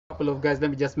couple of guys. Let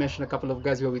me just mention a couple of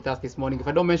guys who are with us this morning. If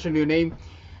I don't mention your name,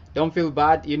 don't feel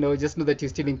bad. Just know that you're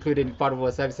still included in part of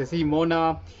our service. I see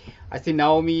Mona, I see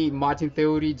Naomi, Martin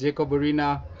Theory, Jacob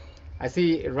Arena. I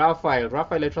see Raphael.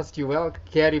 Raphael, I trust you well.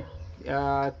 Carrie,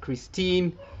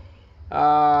 Christine.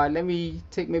 Let me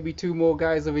take maybe two more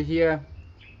guys over here.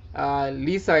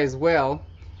 Lisa as well.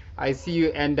 I see you,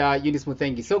 and Eunice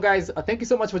Muthengi. So, guys, thank you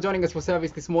so much for joining us for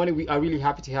service this morning. We are really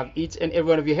happy to have each and every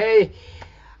one of you. Hey,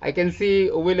 I can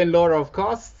see Will and Laura, of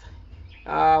course.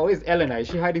 Where's Elena? Is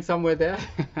she hiding somewhere there?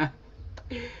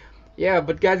 Yeah,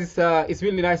 but guys, it's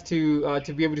really nice to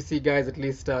be able to see guys at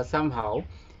least somehow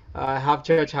have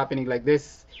church happening like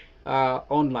this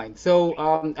online. So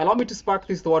allow me to spark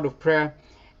this word of prayer,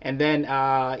 and then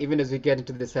even as we get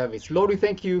into the service, Lord, we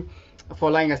thank you for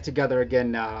allowing us together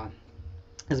again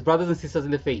as brothers and sisters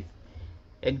in the faith.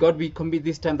 And God, we commit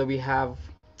this time that we have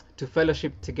to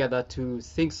fellowship together, to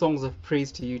sing songs of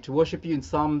praise to you, to worship you in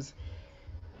psalms,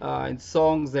 in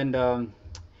songs, and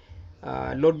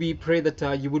Lord, we pray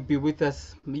that you would be with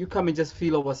us. May you come and just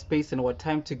fill our space and our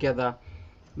time together.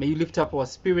 May you lift up our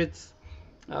spirits.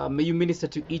 May you minister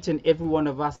to each and every one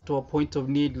of us to a point of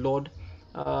need, Lord.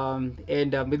 And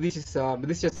may this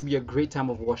just be a great time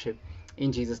of worship.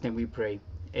 In Jesus' name we pray.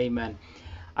 Amen.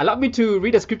 Allow me to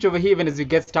read a scripture over here even as we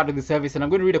get started the service. And I'm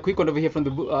going to read a quick one over here from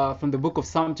the book of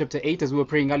Psalm chapter 8. As we were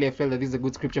praying earlier, I felt that this is a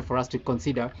good scripture for us to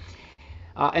consider.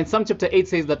 And Psalm chapter 8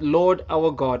 says that, Lord,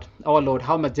 our God, our Lord,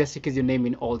 how majestic is your name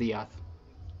in all the earth.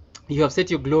 You have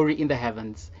set your glory in the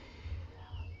heavens.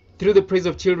 Through the praise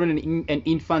of children and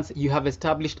infants, you have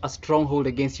established a stronghold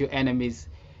against your enemies.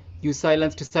 To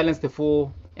silence the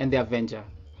foe and the avenger.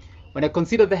 When I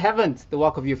consider the heavens, the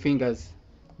work of your fingers,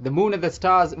 the moon and the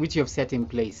stars which you have set in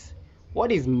place,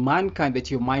 what is mankind that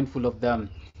you're mindful of them?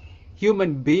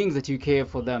 Human beings that you care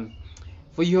for them.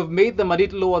 For you have made them a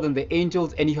little lower than the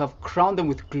angels, and you have crowned them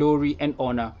with glory and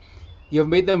honor. You have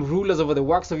made them rulers over the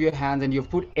works of your hands, and you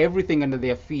have put everything under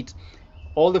their feet,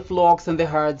 all the flocks and the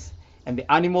herds, and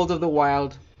the animals of the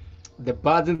wild, the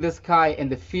birds in the sky,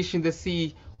 and the fish in the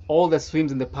sea, all that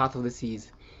swims in the path of the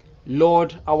seas.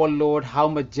 Lord, our Lord, how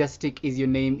majestic is your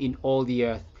name in all the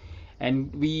earth.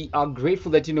 And we are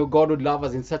grateful that, God would love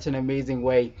us in such an amazing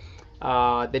way,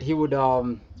 that he would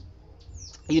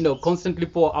constantly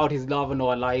pour out his love in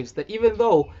our lives, that even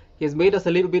though he has made us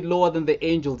a little bit lower than the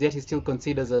angels, yet he still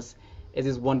considers us as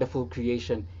his wonderful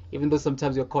creation, even though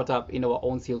sometimes we're caught up in our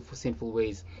own sinful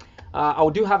ways. I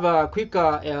do have a quick,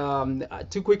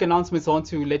 two quick announcements I want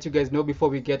to let you guys know before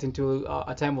we get into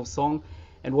a time of song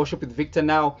and worship with Victor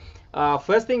now.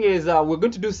 First thing is we're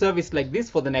going to do service like this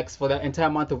for the entire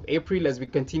month of April, as we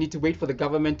continue to wait for the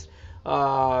government,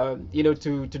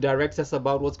 to direct us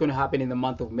about what's going to happen in the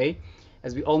month of May.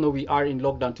 As we all know, we are in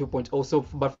lockdown 2.0. So,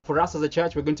 but for us as a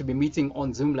church, we're going to be meeting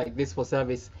on Zoom like this for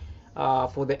service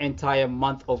for the entire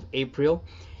month of April.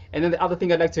 And then the other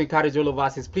thing I'd like to encourage all of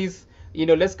us is, please,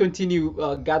 let's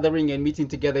continue gathering and meeting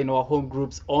together in our home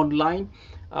groups online.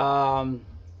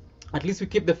 At least we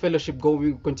keep the fellowship going.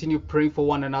 We continue praying for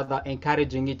one another,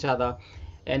 encouraging each other,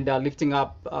 and lifting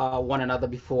up one another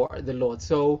before the Lord.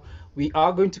 So we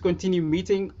are going to continue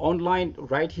meeting online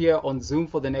right here on Zoom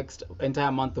for the next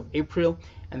entire month of April.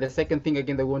 And the second thing,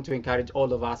 again, that we want to encourage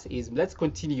all of us is, let's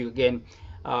continue again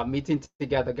meeting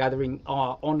together, gathering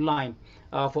online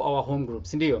for our home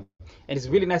groups. Indeed. And it's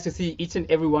really nice to see each and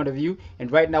every one of you.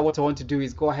 And right now, what I want to do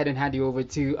is go ahead and hand you over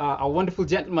to our wonderful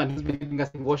gentleman who's been leading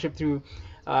us in worship through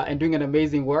and doing an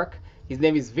amazing work. His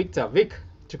name is Victor. Vic,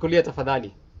 chukulia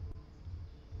tafadhali.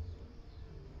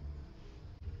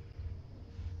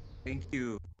 Thank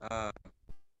you.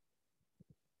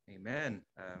 Amen.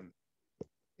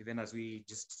 Even as we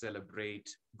just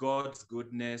celebrate God's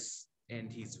goodness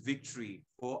and his victory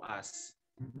for us,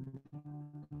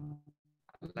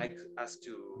 I'd like us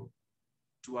to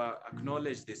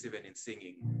acknowledge this even in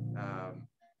singing.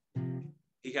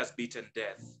 He has beaten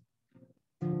death.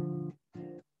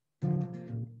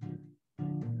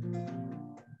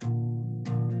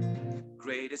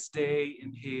 Greatest day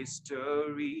in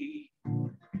history.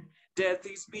 Death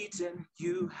is beaten,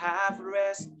 you have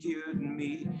rescued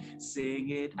me. Sing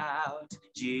it out,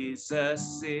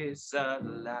 Jesus is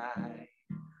alive.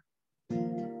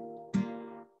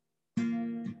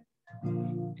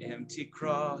 Empty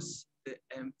cross, the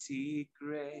empty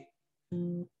grave.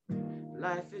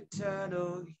 Life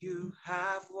eternal, you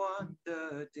have won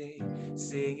the day.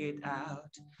 Sing it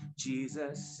out,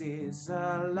 Jesus is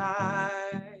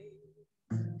alive.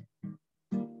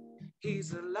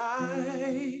 He's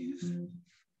alive.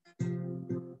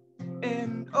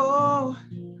 And oh,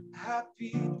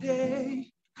 happy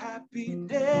day,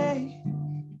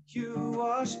 you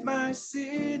washed my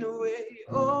sin away.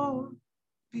 Oh,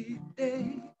 happy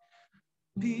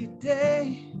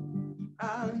day.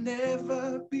 I'll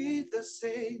never be the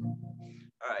same.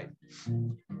 All right.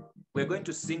 We're going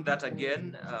to sing that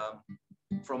again.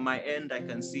 From my end, I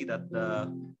can see that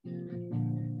the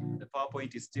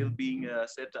PowerPoint is still being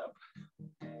set up.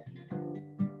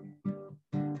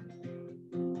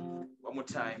 One more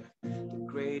time. The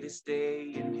greatest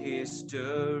day in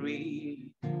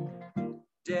history.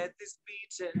 Death is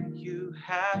beaten, you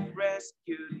have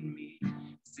rescued me.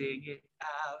 Sing it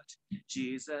out,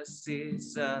 Jesus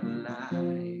is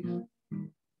alive.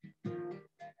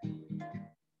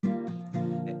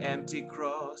 The empty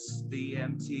cross, the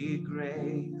empty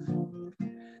grave.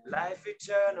 Life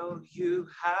eternal, you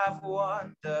have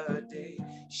won the day.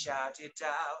 Shout it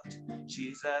out,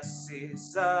 Jesus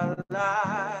is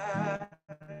alive.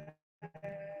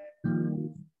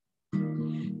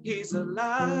 He's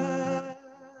alive.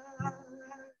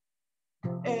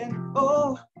 And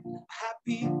oh,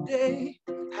 happy day,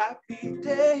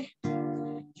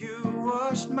 you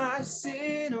washed my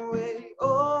sin away.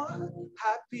 Oh,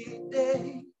 happy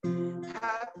day,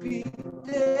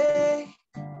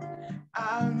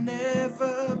 I'll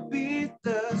never be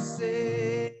the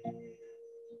same.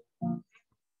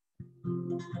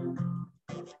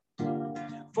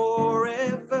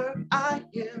 Forever I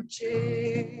am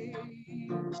changed.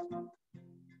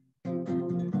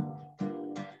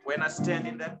 When I stand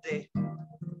in that day,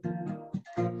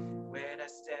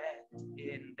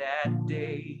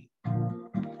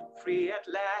 free at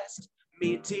last,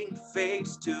 meeting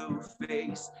face to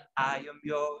face, I am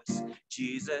yours,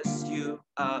 Jesus, you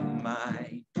are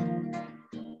mine.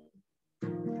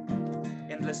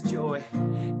 Endless joy,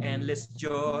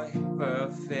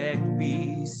 perfect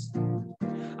peace.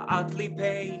 Earthly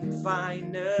pain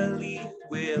finally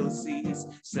will cease.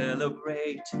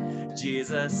 Celebrate,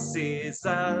 Jesus is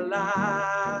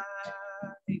alive.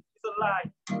 He's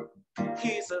alive.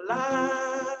 He's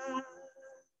alive.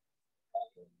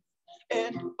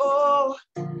 And oh,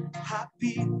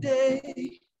 happy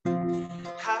day,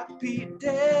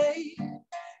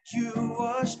 you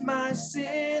washed my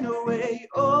sin away.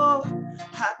 Oh,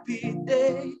 happy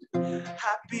day,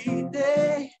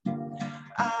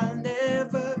 I'll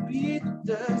never be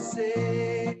the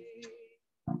same.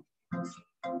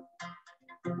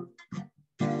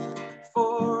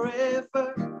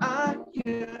 Forever I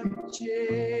am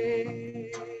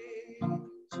changed.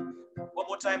 One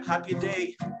more time, happy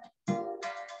day.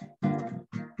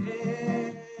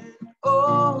 And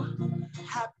oh,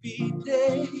 happy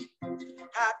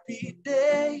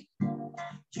day,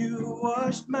 you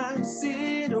washed my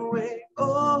sin away.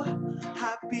 Oh,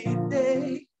 happy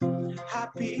day,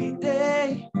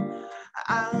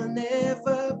 I'll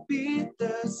never be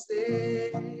the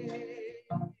same.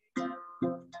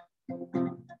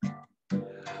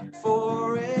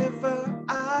 Forever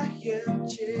I am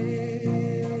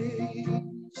changed.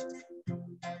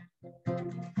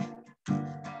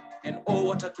 And oh,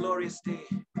 what a glorious day.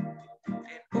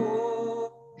 And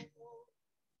oh,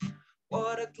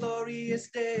 what a glorious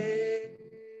day.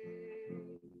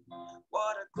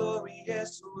 What a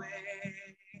glorious way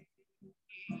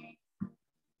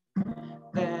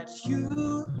that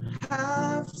you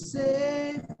have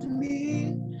saved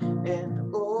me.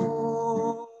 And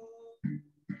oh,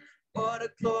 what a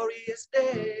glorious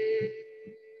day.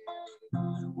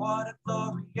 What a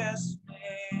glorious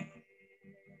day.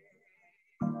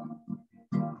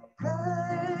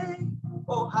 Hey,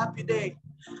 oh, happy day.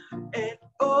 And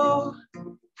oh,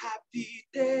 happy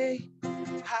day,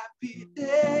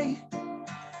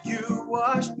 you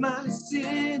washed my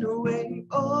sin away.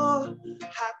 Oh,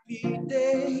 happy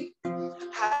day,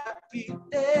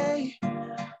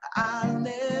 I'll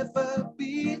never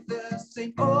be the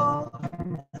same. Oh,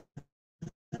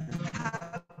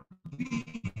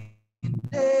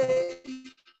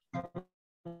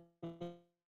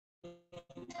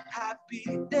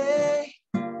 happy day,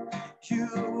 you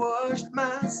washed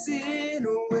my sin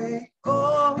away.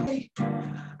 Oh,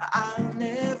 I'll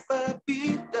never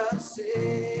be the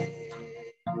same.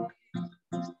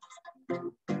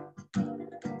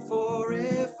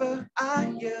 Forever I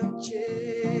am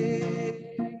changed.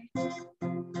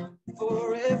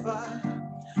 Forever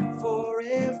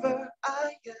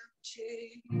I am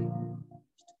changed.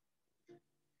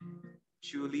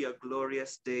 Truly a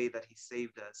glorious day that he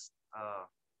saved us.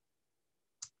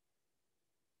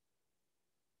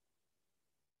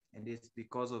 And it's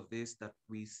because of this that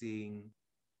we sing,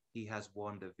 he has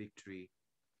won the victory.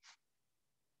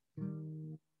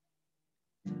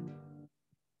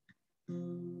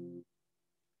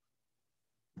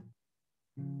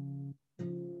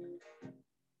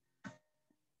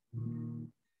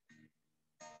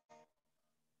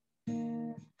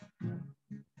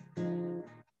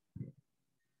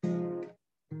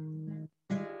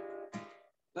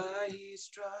 By his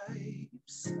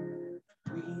stripes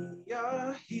we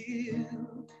are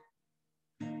healed.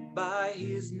 By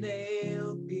his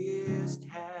nail-pierced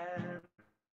hands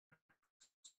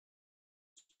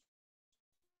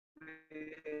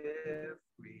we're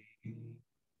free.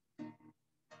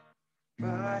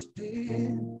 By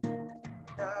sin,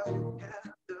 now we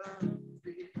have the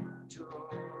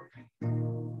victory.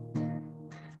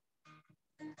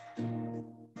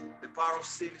 The power of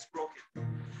sin is broken.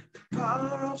 The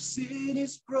power of sin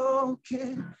is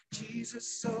broken.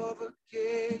 Jesus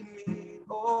overcame it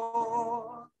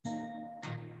all.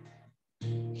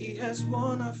 He has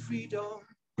won our freedom.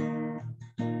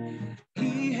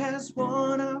 He has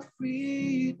won our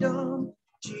freedom.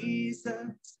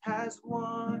 Jesus has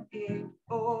won it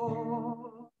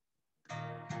all.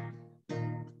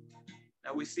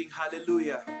 Now we sing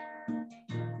hallelujah.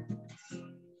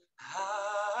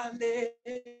 Hallelujah.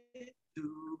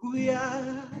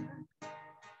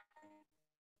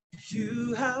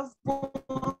 You have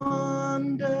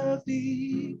won the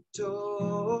victory.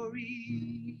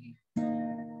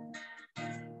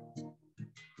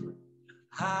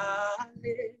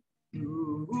 Hallelujah.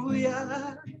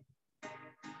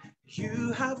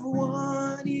 You have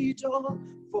won it all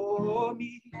for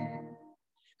me.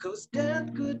 'Cause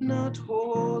death could not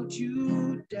hold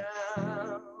you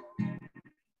down.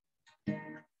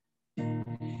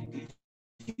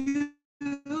 You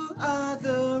are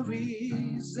the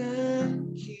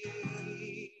risen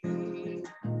King,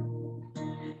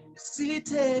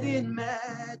 seated in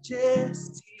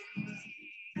majesty.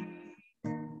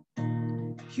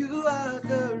 You are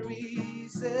the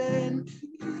risen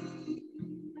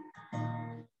King.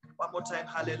 One more time,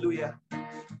 hallelujah.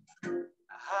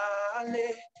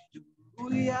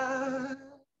 Hallelujah.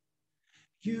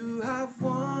 You have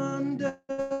won the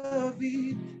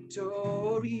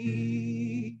victory.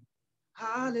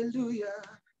 Hallelujah.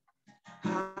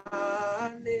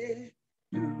 Hallelujah.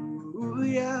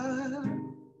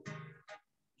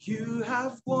 You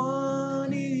have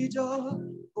won it all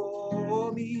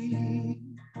for me.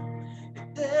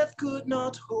 Death could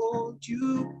not hold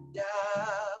you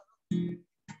down.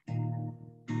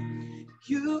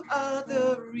 You are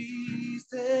the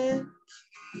risen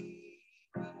King,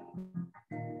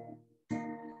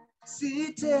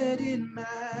 seated in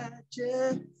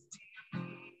majesty.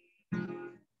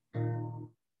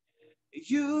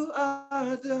 You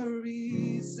are the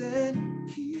risen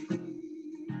King.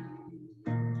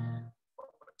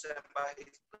 By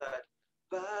his blood,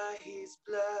 by his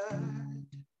blood,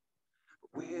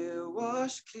 we're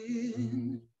washed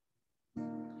clean.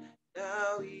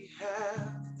 Now we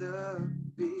have the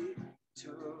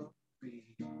victory.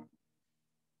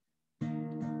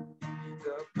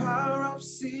 The power of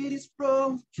sin is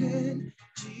broken.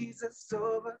 Jesus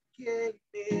overcame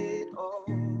it all.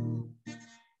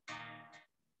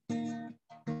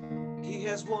 He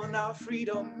has won our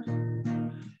freedom.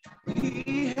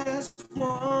 He has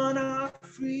won our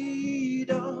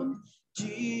freedom.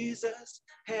 Jesus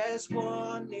has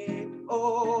won it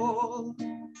all.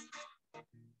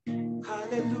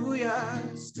 Hallelujah,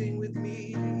 sing with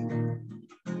me.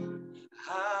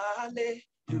 Hallelujah.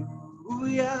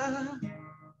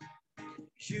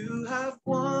 You have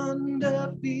won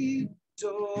the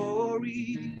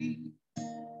victory.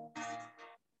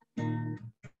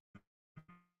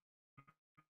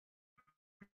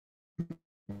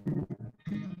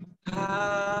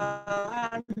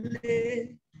 Hallelujah.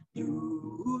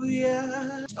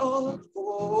 All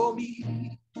for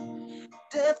me.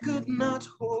 Death could not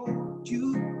hold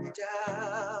you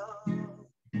down.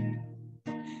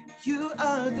 You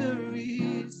are the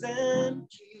risen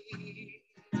King,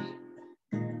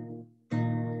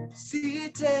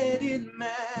 seated in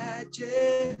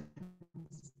majesty.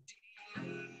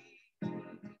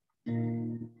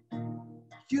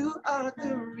 You are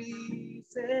the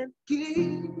risen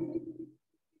King.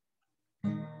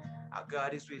 Our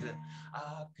God is risen.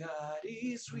 Our God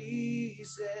is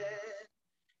risen.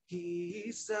 He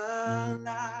is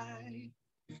alive.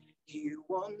 He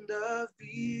won the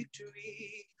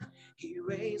victory. He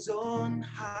reigns on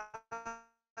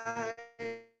high.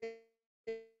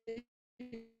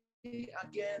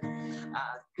 Again,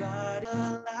 our God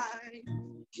alive.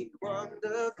 He won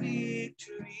the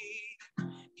victory.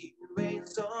 He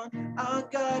reigns on. Our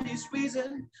God is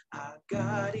risen. Our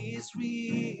God is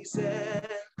risen.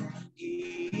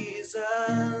 He is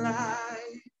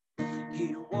alive.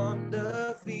 He won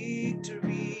the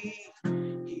victory.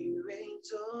 He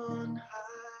reigns on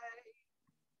high.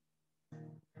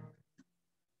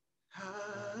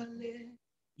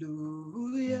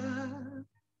 Hallelujah.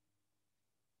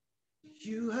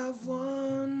 You have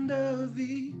won the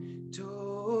victory.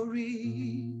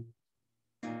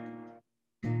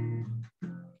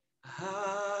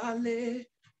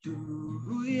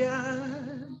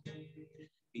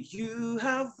 You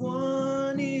have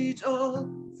won it all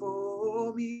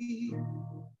for me,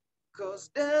 'cause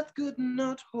death could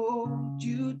not hold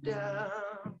you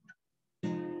down.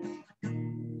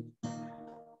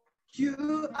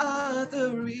 You are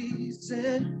the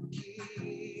risen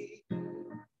King,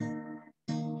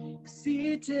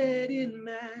 seated in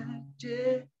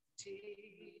majesty.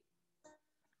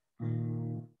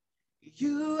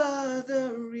 You are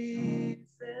the risen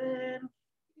King.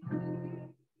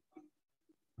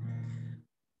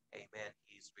 Amen.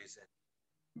 He is risen.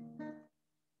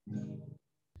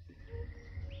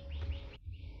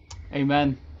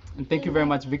 Amen. And thank you very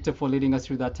much, Victor, for leading us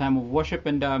through that time of worship.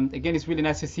 And again, it's really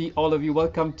nice to see all of you.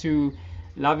 Welcome to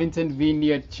Lavington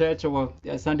Vineyard Church, our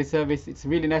Sunday service. It's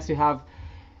really nice to have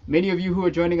many of you who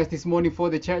are joining us this morning for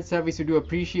the church service. We do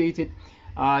appreciate it.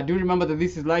 Do remember that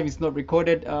this is live, it's not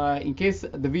recorded. In case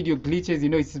the video glitches,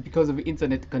 it's because of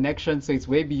internet connection, so it's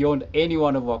way beyond any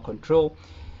one of our control.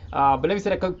 But let me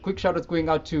say a quick shout out going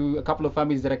out to a couple of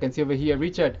families that I can see over here.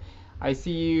 Richard, I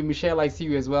see you. Michelle, I see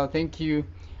you as well. Thank you.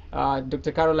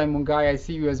 Dr. Caroline Mungai, I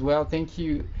see you as well. Thank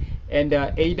you. And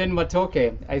Aiden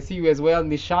Matoke, I see you as well.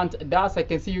 Nishant Das, I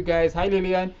can see you guys. Hi,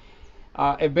 Lillian.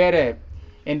 Ebere,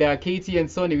 and Katie and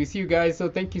Sonny, we see you guys. So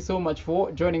thank you so much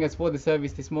for joining us for the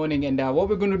service this morning. And what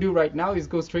we're going to do right now is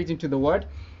go straight into the Word.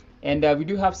 And we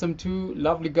do have some two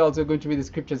lovely girls who are going to read the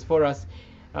scriptures for us.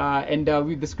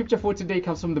 The scripture for today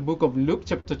comes from the book of Luke,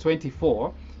 chapter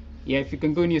 24. Yeah, if you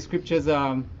can go in your scriptures,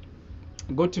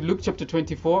 go to Luke chapter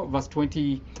 24, verse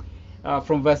 20,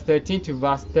 from verse 13 to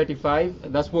verse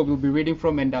 35. That's what we'll be reading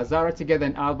from. And Zara, together,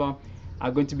 and Alba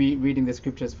are going to be reading the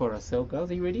scriptures for us. So,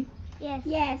 girls, are you ready? Yes.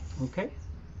 Yes. Okay.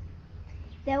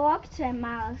 They walked to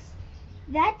Emmaus.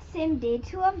 That same day,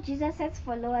 two of Jesus'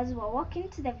 followers were walking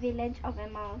to the village of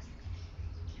Emmaus,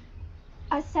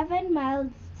 7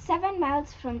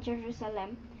 miles from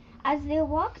Jerusalem. As they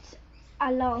walked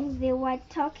along, they were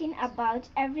talking about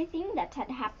everything that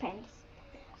had happened.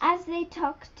 As they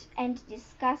talked and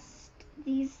discussed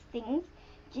these things,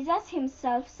 Jesus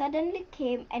himself suddenly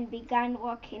came and began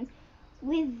walking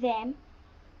with them,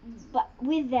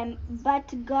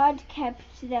 but God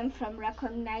kept them from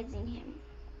recognizing him.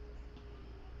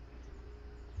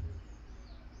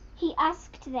 He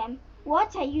asked them,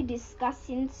 "What are you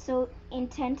discussing so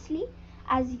intently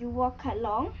as you walk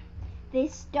along?" They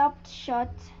stopped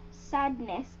short,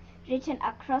 sadness written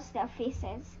across their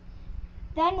faces.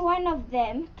 Then one of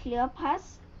them,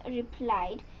 Cleopas,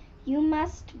 replied, "You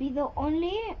must be the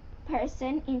only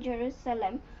person in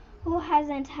Jerusalem who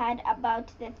hasn't heard about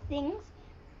the things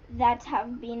that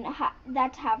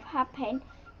have happened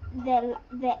there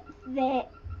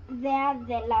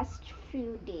the last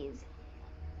few days."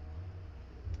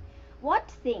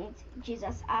 "What things?"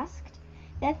 Jesus asked.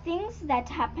 "The things that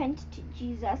happened to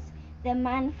Jesus, the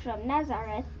man from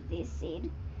Nazareth," they said.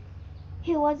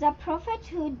 "He was a prophet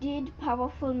who did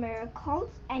powerful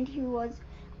miracles, and he was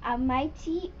a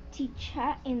mighty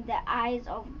teacher in the eyes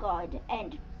of God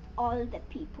and all the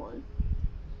people.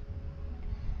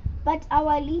 But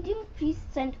our leading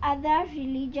priests and other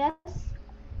religious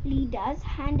leaders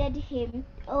handed him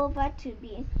over to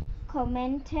be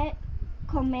commended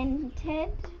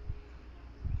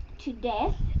to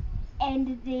death,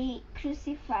 and they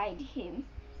crucified him.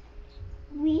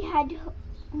 We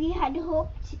had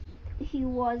hoped he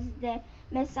was the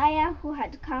Messiah who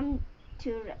had come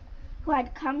to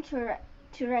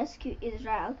rescue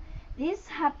Israel. This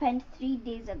happened 3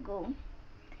 days ago."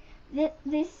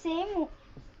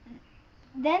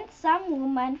 Then some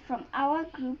women from our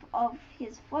group of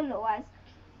his followers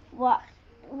were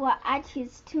at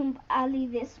his tomb early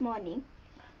this morning,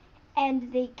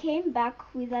 and they came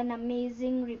back with an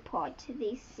amazing report.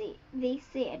 They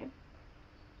said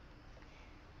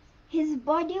his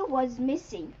body was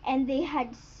missing, and they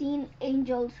had seen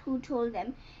angels who told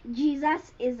them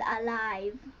Jesus is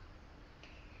alive.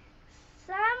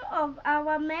 "Some of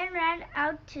our men ran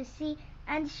out to see,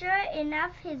 and sure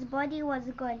enough his body was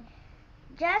gone,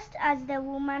 just as the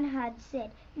woman had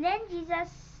said." Then Jesus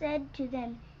said to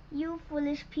them, "You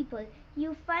foolish people,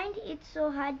 you find it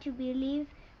so hard to believe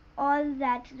all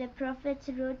that the prophets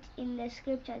wrote in the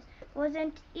scriptures.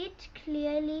 Wasn't it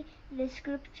clearly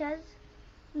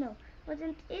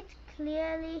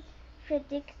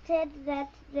predicted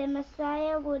that the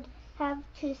Messiah would have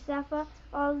to suffer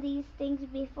all these things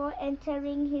before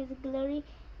entering his glory?"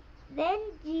 Then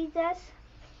Jesus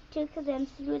took them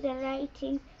through the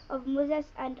writings of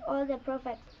Moses and all the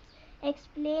prophets,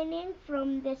 explaining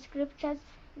from the scriptures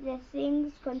the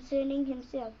things concerning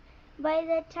himself. By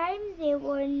the time they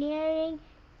were nearing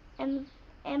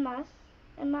Emmaus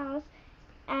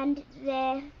and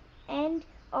the end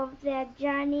of their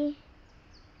journey,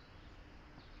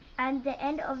 and the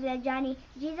end of their journey.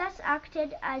 Jesus acted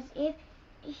as if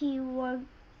he were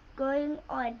going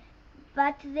on,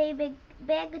 but they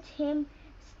begged him,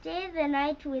 "Stay the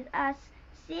night with us,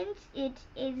 since it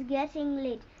is getting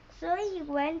late." So he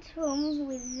went home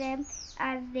with them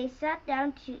as they sat down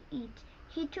to eat.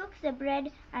 He took the bread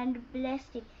and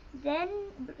blessed it. Then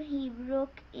he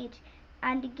broke it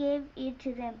and gave it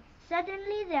to them.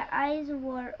 Suddenly their eyes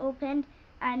were opened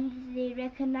and they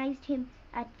recognized him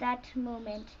at that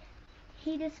moment.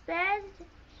 He disappeared.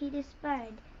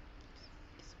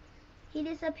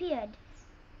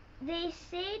 They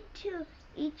said to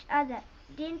each other,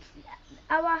 "Didn't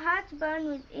our hearts burn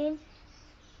within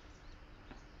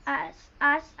us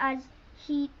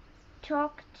he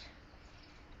talked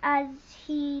as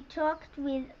he talked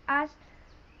with us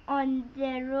on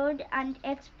the road and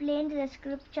explained the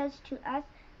scriptures to us?"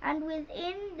 And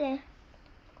within the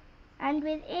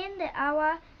hour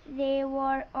they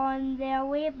were on their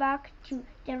way back to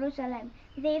Jerusalem.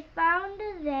 They found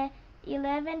the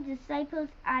 11 disciples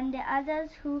and the others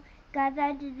who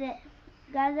gathered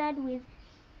with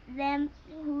them,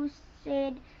 who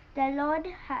said, "The Lord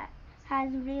has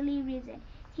really risen."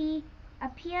 He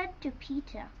appeared to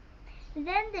Peter.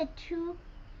 Then the two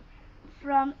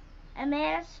from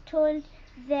Emmaus told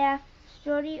their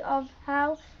story of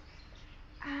how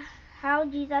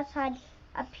Jesus had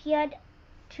appeared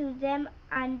to them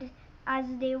and as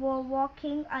they were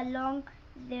walking along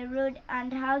the road,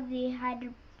 and how they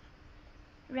had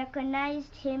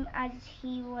recognized him as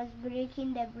he was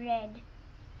breaking the bread.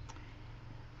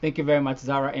 Thank you very much,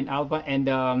 Zara and Alba. And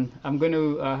I'm going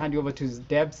to hand you over to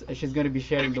Debs. She's going to be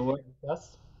sharing the word with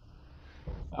us.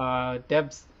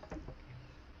 Debs.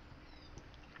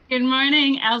 Good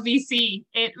morning, LVC.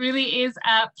 It really is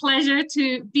a pleasure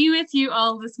to be with you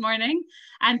all this morning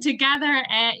and to gather,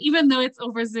 even though it's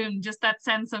over Zoom, just that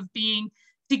sense of being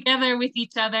together with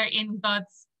each other in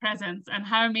God's presence. And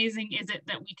how amazing is it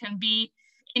that we can be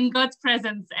in God's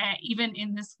presence, even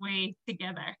in this way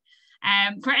together.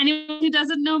 For anyone who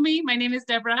doesn't know me, my name is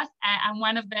Deborah. I'm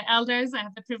one of the elders. I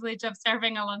have the privilege of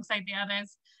serving alongside the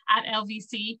others at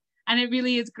LVC. And it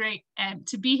really is great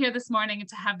to be here this morning and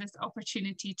to have this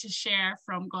opportunity to share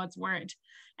from God's word.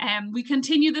 We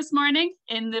continue this morning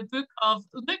in the book of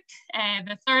Luke,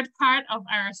 the third part of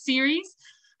our series.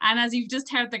 And as you've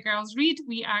just heard the girls read,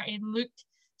 we are in Luke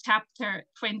chapter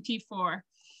 24.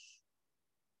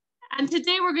 And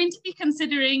today we're going to be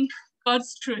considering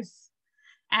God's truth.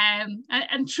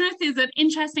 And truth is an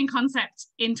interesting concept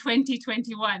in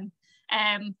 2021.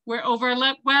 We're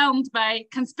overwhelmed by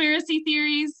conspiracy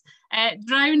theories,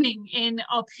 drowning in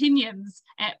opinions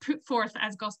put forth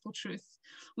as gospel truth.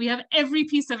 We have every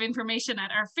piece of information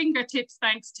at our fingertips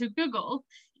thanks to Google,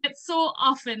 yet so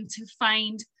often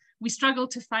we struggle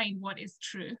to find what is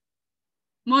true.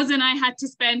 Mose and I had to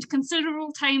spend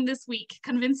considerable time this week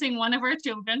convincing one of our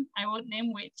children, I won't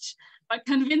name which, but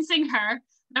convincing her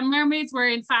that mermaids were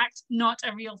in fact not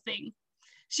a real thing.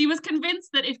 She was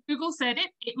convinced that if Google said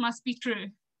it, it must be true.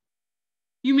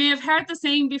 You may have heard the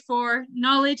saying before,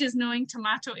 knowledge is knowing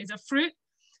tomato is a fruit.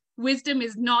 Wisdom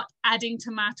is not adding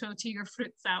tomato to your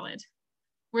fruit salad.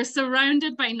 We're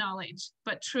surrounded by knowledge,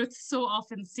 but truth so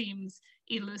often seems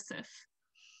elusive.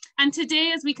 And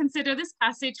today, as we consider this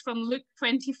passage from Luke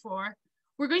 24,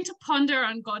 we're going to ponder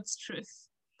on God's truth,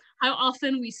 how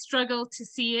often we struggle to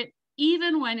see it,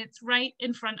 even when it's right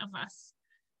in front of us,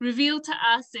 revealed to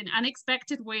us in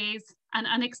unexpected ways and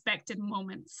unexpected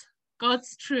moments.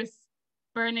 God's truth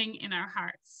burning in our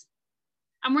hearts.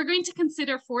 And we're going to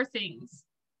consider four things: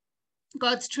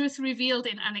 God's truth revealed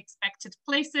in unexpected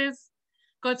places,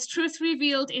 God's truth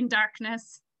revealed in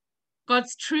darkness,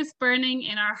 God's truth burning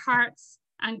in our hearts,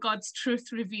 and God's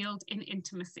truth revealed in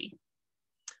intimacy.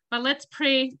 But let's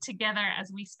pray together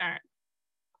as we start.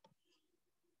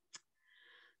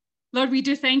 Lord, we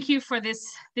do thank you for this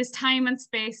time and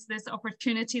space, this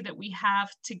opportunity that we have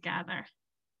to gather.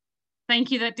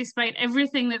 Thank you that despite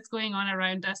everything that's going on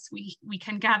around us, we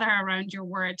can gather around your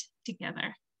word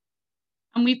together.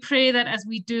 And we pray that as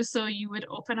we do so, you would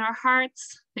open our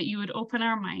hearts, that you would open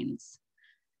our minds,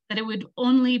 that it would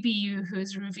only be you who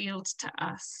is revealed to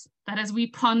us. That as we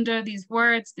ponder these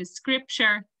words, this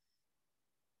scripture,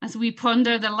 as we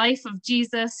ponder the life of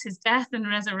Jesus, his death and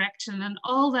resurrection, and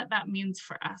all that that means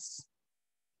for us,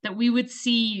 that we would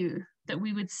see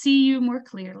you more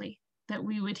clearly, that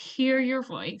we would hear your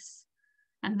voice,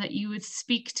 and that you would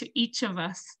speak to each of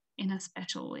us in a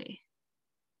special way.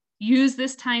 Use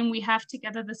this time we have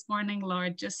together this morning,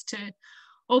 Lord, just to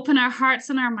open our hearts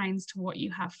and our minds to what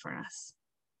you have for us.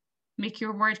 Make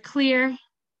your word clear,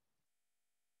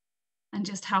 and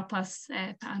just help us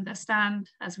to understand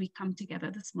as we come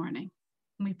together this morning.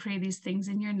 And we pray these things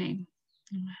in your name.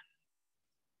 Amen.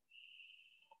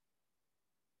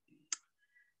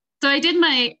 So I did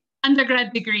my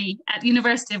undergrad degree at the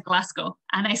University of Glasgow,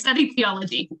 and I studied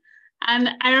theology. And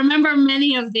I remember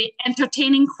many of the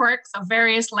entertaining quirks of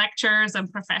various lecturers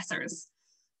and professors.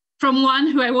 From one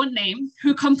who I won't name,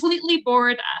 who completely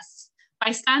bored us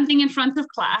by standing in front of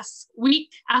class week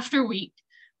after week,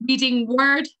 reading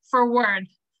word for word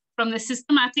from the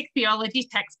systematic theology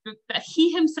textbook that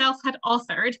he himself had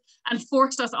authored and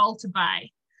forced us all to buy.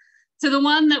 To the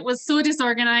one that was so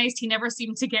disorganized he never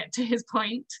seemed to get to his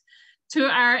point, to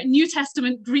our New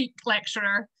Testament Greek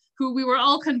lecturer, who we were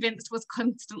all convinced was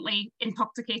constantly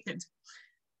intoxicated.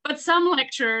 But some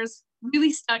lecturers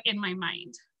really stuck in my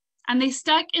mind. And they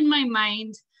stuck in my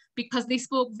mind because they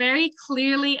spoke very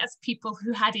clearly as people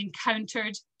who had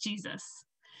encountered Jesus.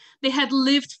 They had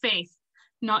lived faith,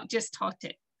 not just taught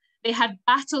it. They had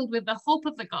battled with the hope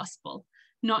of the gospel,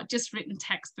 not just written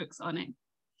textbooks on it.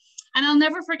 And I'll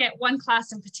never forget one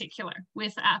class in particular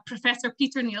with Professor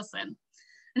Peter Nielsen.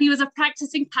 And he was a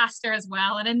practicing pastor as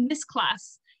well. And in this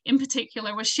class in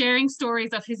particular was sharing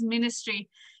stories of his ministry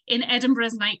in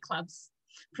Edinburgh's nightclubs,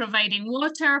 providing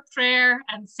water, prayer,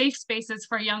 and safe spaces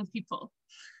for young people.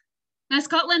 Now,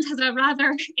 Scotland has a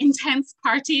rather intense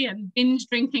party and binge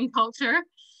drinking culture,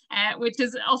 which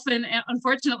is often,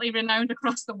 unfortunately, renowned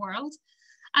across the world,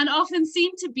 and often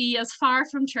seen to be as far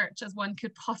from church as one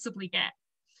could possibly get.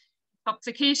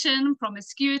 Intoxication,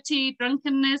 promiscuity,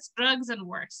 drunkenness, drugs, and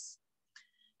worse.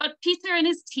 But Peter and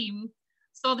his team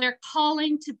saw their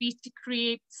calling to be to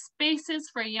create spaces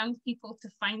for young people to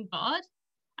find God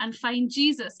and find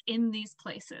Jesus in these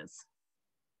places.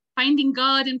 Finding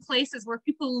God in places where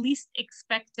people least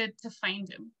expected to find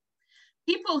him.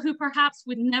 People who perhaps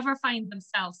would never find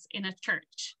themselves in a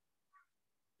church.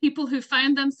 People who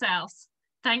found themselves,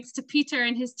 thanks to Peter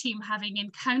and his team, having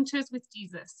encounters with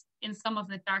Jesus in some of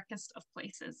the darkest of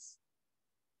places.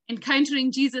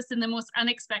 Encountering Jesus in the most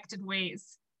unexpected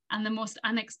ways and the most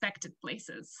unexpected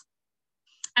places.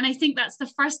 And I think that's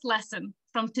the first lesson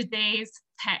from today's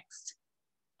text.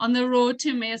 On the road to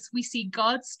Emmaus, we see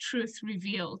God's truth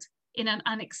revealed in an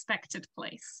unexpected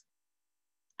place.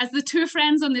 As the two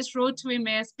friends on this road to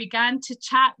Emmaus began to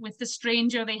chat with the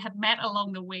stranger they had met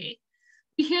along the way,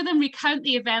 we hear them recount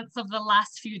the events of the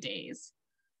last few days.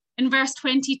 In verse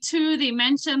 22, they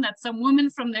mention that some women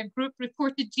from their group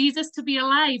reported Jesus to be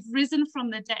alive, risen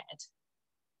from the dead.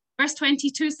 Verse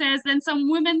 22 says, then some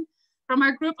women from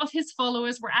our group of his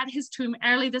followers were at his tomb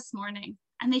early this morning,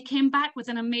 and they came back with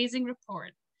an amazing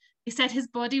report. They said his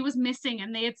body was missing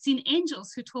and they had seen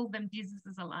angels who told them Jesus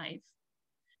is alive.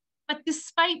 But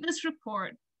despite this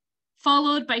report,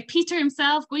 followed by Peter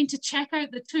himself going to check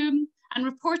out the tomb and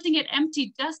reporting it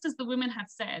empty just as the women had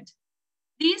said,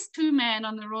 these two men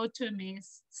on the road to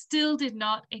Emmaus still did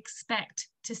not expect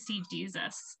to see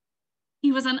Jesus.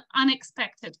 He was an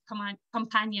unexpected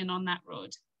companion on that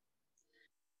road.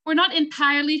 We're not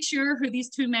entirely sure who these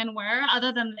two men were,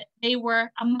 other than that they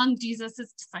were among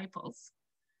Jesus's disciples.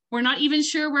 We're not even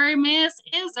sure where Emmaus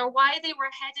is or why they were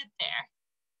headed there.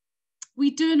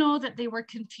 We do know that they were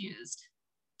confused,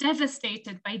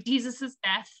 devastated by Jesus's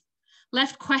death,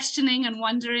 left questioning and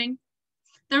wondering.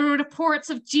 There were reports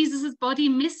of Jesus's body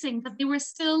missing, but they were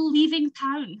still leaving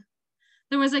town.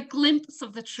 There was a glimpse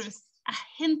of the truth, a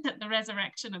hint at the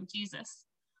resurrection of Jesus,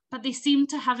 but they seemed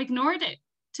to have ignored it,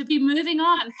 to be moving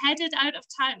on, headed out of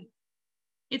town.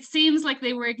 It seems like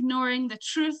they were ignoring the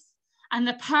truth and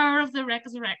the power of the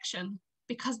resurrection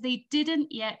because they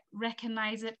didn't yet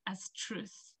recognize it as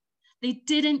truth. They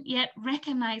didn't yet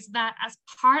recognize that as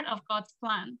part of God's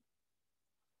plan.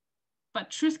 But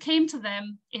truth came to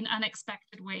them in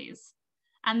unexpected ways,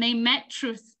 and they met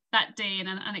truth that day in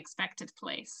an unexpected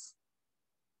place.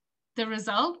 The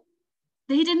result?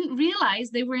 They didn't realize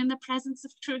they were in the presence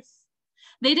of truth.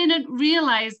 They didn't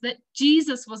realize that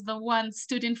Jesus was the one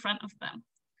stood in front of them.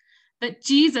 That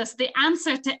Jesus, the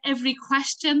answer to every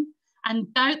question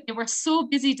and doubt they were so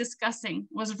busy discussing,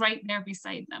 was right there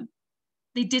beside them.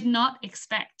 They did not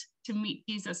expect to meet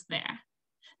Jesus there.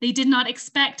 They did not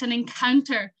expect an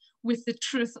encounter with the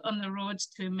truth on the road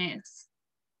to Emmaus.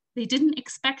 They didn't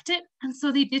expect it, and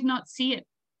so they did not see it.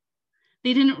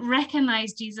 They didn't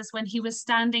recognize Jesus when he was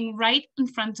standing right in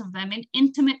front of them in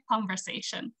intimate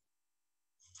conversation.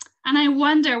 And I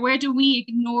wonder, where do we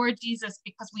ignore Jesus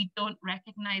because we don't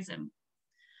recognize him?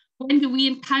 When do we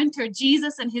encounter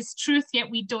Jesus and his truth, yet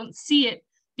we don't see it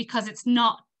because it's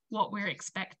not what we're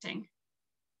expecting?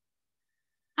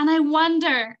 And I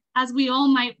wonder, as we all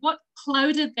might, what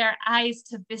clouded their eyes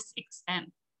to this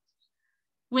extent?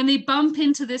 When they bump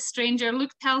into this stranger,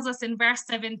 Luke tells us in verse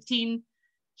 17,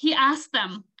 he asked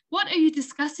them, What are you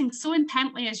discussing so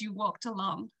intently as you walked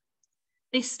along?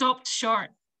 They stopped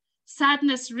short,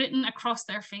 sadness written across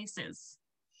their faces.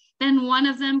 Then one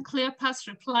of them, Cleopas,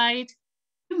 replied,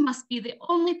 "You must be the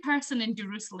only person in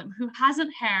Jerusalem who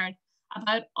hasn't heard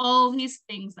about all these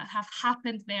things that have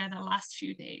happened there the last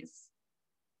few days."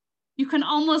 You can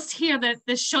almost hear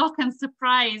the shock and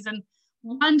surprise and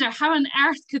wonder, how on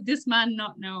earth could this man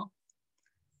not know?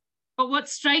 But what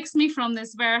strikes me from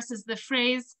this verse is the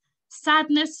phrase,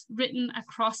 sadness written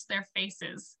across their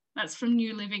faces. That's from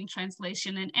New Living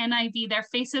Translation. In NIV, their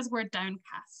faces were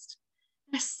downcast.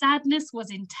 Their sadness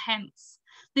was intense.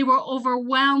 They were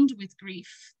overwhelmed with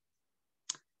grief.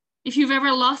 If you've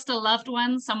ever lost a loved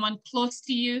one, someone close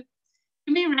to you,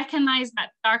 you may recognize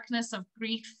that darkness of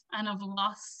grief and of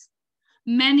loss.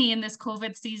 Many in this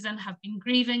COVID season have been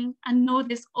grieving and know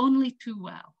this only too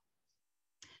well.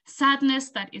 Sadness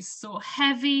that is so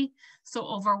heavy, so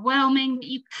overwhelming that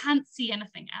you can't see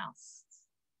anything else.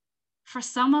 For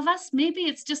some of us, maybe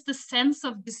it's just the sense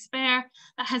of despair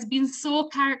that has been so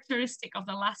characteristic of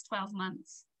the last 12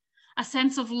 months. A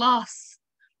sense of loss,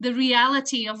 the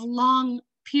reality of long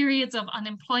periods of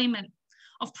unemployment,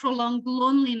 of prolonged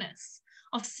loneliness,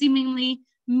 of seemingly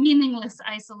meaningless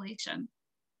isolation.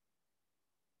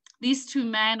 These two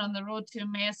men on the road to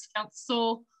Emmaus felt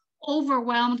so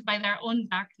overwhelmed by their own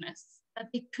darkness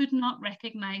that they could not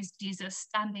recognize Jesus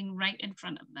standing right in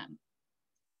front of them.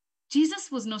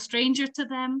 Jesus was no stranger to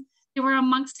them. They were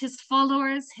amongst his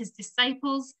followers, his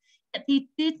disciples, yet they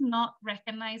did not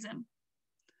recognize him.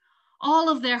 All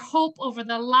of their hope over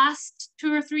the last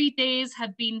 2 or 3 days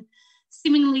had been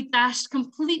seemingly dashed,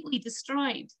 completely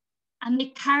destroyed. And they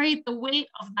carried the weight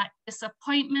of that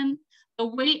disappointment, the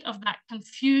weight of that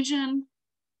confusion.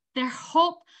 Their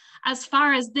hope, as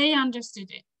far as they understood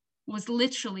it, was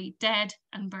literally dead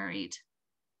and buried.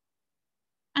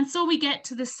 And so we get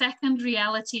to the second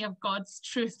reality of God's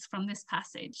truth from this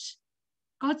passage.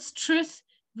 God's truth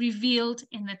revealed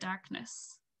in the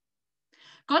darkness.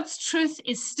 God's truth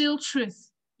is still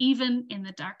truth, even in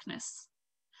the darkness.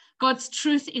 God's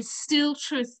truth is still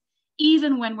truth,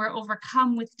 even when we're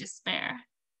overcome with despair.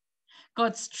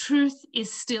 God's truth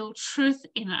is still truth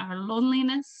in our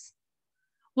loneliness.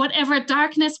 Whatever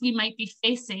darkness we might be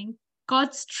facing,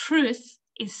 God's truth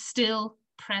is still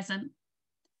present.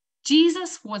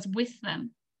 Jesus was with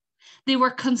them. They were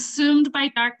consumed by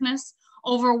darkness,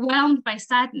 overwhelmed by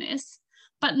sadness,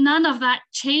 but none of that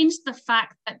changed the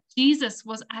fact that Jesus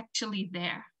was actually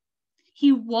there.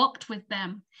 He walked with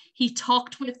them. He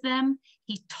talked with them.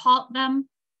 He taught them.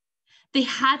 They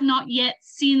had not yet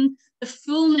seen the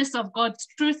fullness of God's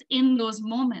truth in those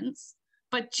moments,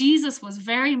 but Jesus was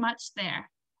very much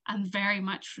there and very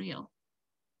much real.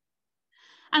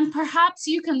 And perhaps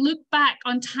you can look back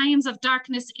on times of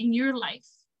darkness in your life.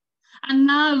 And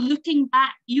now looking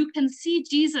back, you can see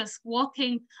Jesus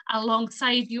walking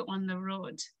alongside you on the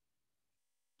road.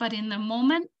 But in the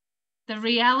moment, the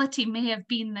reality may have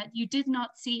been that you did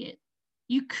not see it.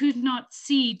 You could not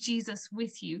see Jesus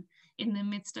with you in the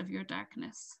midst of your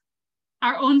darkness.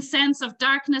 Our own sense of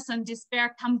darkness and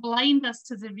despair can blind us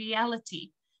to the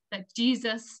reality that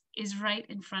Jesus is right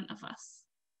in front of us.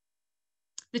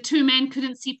 The two men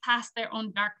couldn't see past their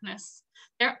own darkness,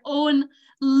 their own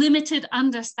limited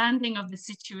understanding of the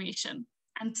situation,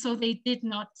 and so they did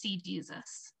not see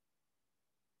Jesus.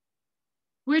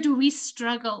 Where do we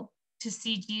struggle to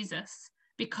see Jesus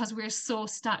because we're so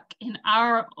stuck in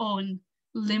our own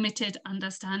limited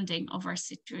understanding of our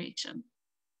situation?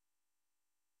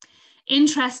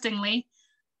 Interestingly,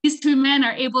 these two men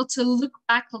are able to look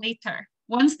back later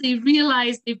once they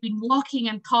realize they've been walking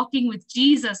and talking with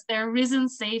Jesus, their risen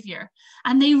Savior,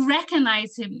 and they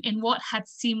recognize him in what had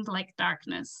seemed like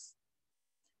darkness.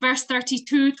 Verse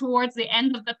 32, towards the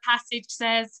end of the passage,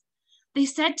 says, they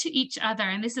said to each other,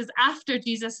 and this is after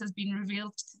Jesus has been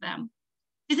revealed to them,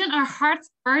 "Didn't our hearts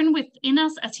burn within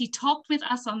us as he talked with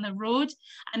us on the road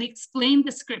and explained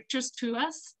the scriptures to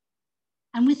us?"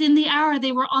 And within the hour,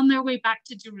 they were on their way back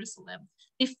to Jerusalem.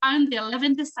 They found the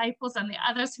 11 disciples and the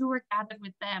others who were gathered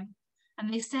with them.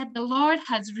 And they said, "The Lord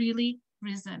has really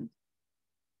risen."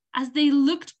 As they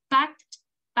looked back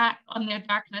on their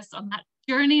darkness, on that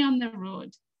journey on the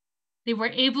road, they were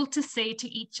able to say to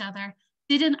each other,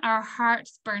 "Didn't our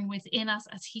hearts burn within us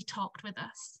as he talked with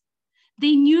us?"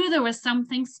 They knew there was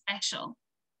something special.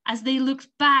 As they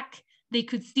looked back, they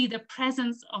could see the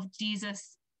presence of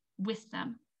Jesus with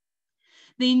them.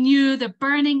 They knew the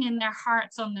burning in their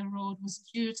hearts on the road was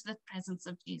due to the presence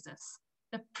of Jesus,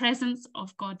 the presence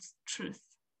of God's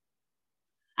truth.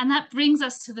 And that brings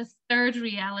us to the third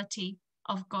reality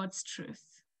of God's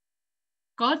truth.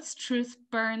 God's truth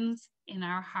burns in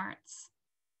our hearts.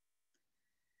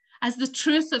 As the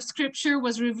truth of Scripture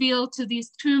was revealed to these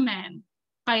two men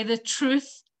by the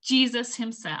truth, Jesus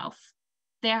himself,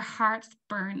 their hearts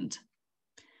burned.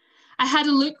 I had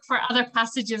a look for other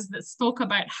passages that spoke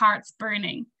about hearts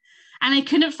burning, and I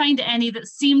couldn't find any that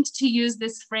seemed to use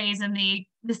this phrase in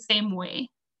the same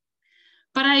way.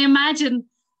 But I imagine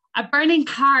a burning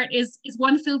heart is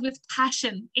one filled with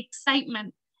passion,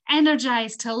 excitement,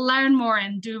 energized to learn more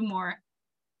and do more.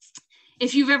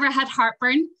 If you've ever had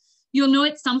heartburn, you'll know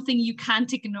it's something you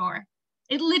can't ignore.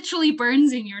 It literally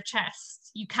burns in your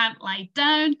chest. You can't lie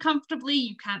down comfortably,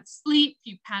 you can't sleep,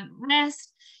 you can't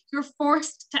rest. You're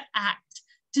forced to act,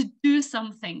 to do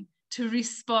something, to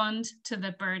respond to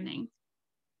the burning.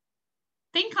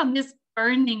 Think on this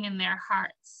burning in their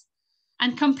hearts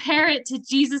and compare it to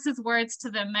Jesus' words to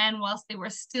the men whilst they were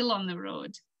still on the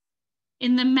road.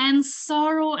 In the men's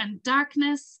sorrow and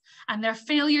darkness and their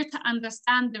failure to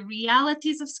understand the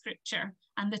realities of Scripture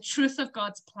and the truth of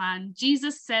God's plan,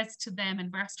 Jesus says to them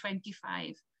in verse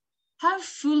 25, "How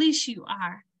foolish you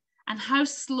are and how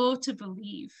slow to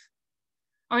believe."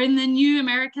 Or in the New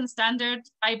American Standard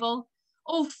Bible,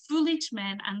 "Oh, foolish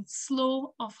men and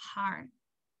slow of heart."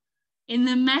 In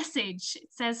the Message,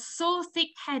 it says, "So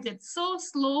thick-headed, so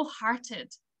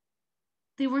slow-hearted."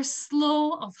 They were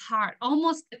slow of heart,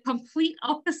 almost the complete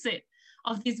opposite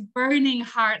of these burning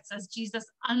hearts as Jesus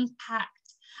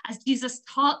unpacked, as Jesus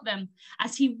taught them,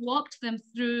 as he walked them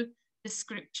through the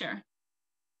Scripture.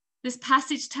 This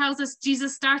passage tells us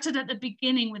Jesus started at the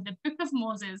beginning with the book of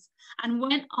Moses and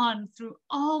went on through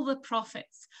all the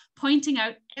prophets, pointing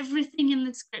out everything in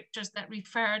the Scriptures that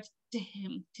referred to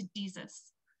him, to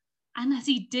Jesus. And as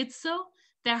he did so,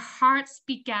 their hearts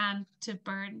began to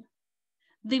burn.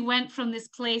 They went from this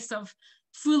place of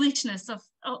foolishness,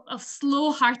 of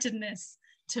slow-heartedness,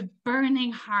 to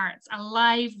burning hearts,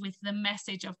 alive with the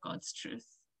message of God's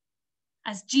truth.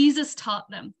 As Jesus taught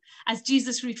them, as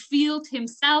Jesus revealed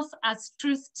himself as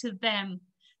truth to them,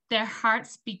 their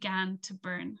hearts began to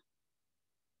burn.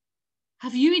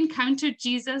 Have you encountered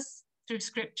Jesus through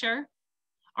Scripture,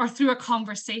 or through a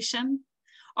conversation,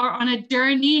 or on a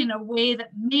journey in a way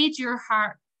that made your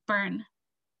heart burn?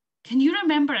 Can you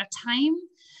remember a time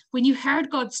when you heard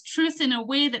God's truth in a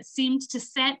way that seemed to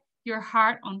set your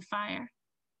heart on fire?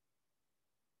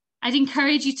 I'd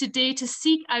encourage you today to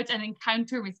seek out an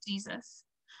encounter with Jesus,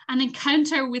 an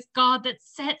encounter with God that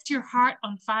sets your heart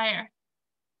on fire.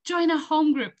 Join a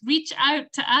home group, reach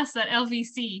out to us at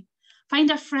LVC,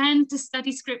 find a friend to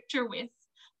study Scripture with.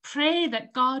 Pray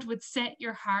that God would set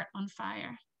your heart on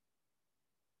fire.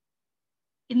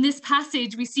 In this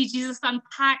passage, we see Jesus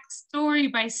unpack story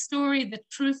by story the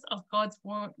truth of God's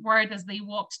word as they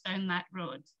walked down that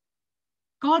road.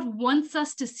 God wants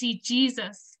us to see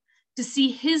Jesus, to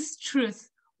see his truth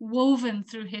woven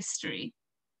through history.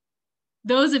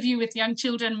 Those of you with young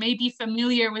children may be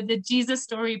familiar with the Jesus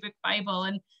Storybook Bible,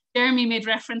 and Jeremy made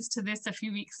reference to this a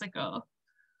few weeks ago.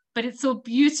 But it so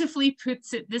beautifully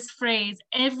puts it, this phrase,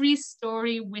 every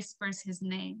story whispers his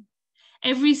name.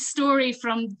 Every story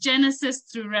from Genesis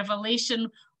through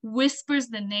Revelation whispers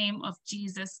the name of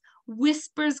Jesus,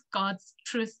 whispers God's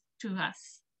truth to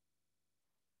us.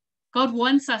 God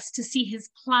wants us to see his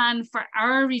plan for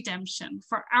our redemption,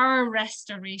 for our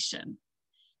restoration.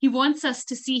 He wants us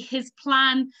to see his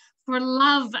plan for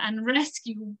love and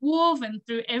rescue woven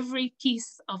through every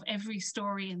piece of every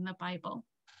story in the Bible.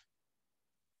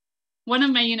 One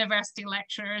of my university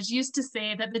lecturers used to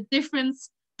say that the difference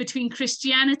between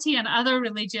Christianity and other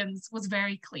religions was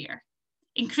very clear.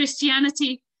 In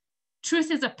Christianity, truth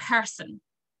is a person,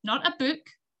 not a book.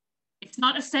 It's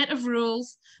not a set of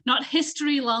rules, not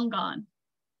history long gone.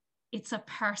 It's a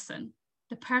person,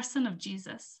 the person of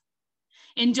Jesus.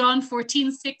 In John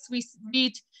 14:6, we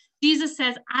read, Jesus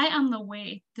says, "I am the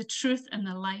way, the truth, and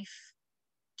the life."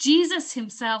 Jesus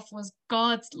himself was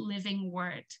God's living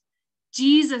word.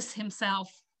 Jesus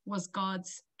himself was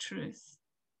God's truth.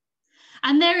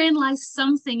 And therein lies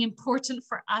something important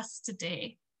for us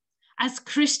today. As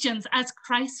Christians, as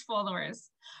Christ followers,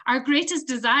 our greatest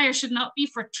desire should not be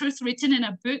for truth written in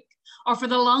a book or for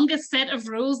the longest set of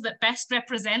rules that best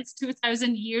represents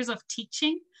 2,000 years of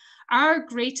teaching. Our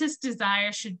greatest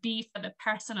desire should be for the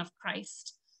person of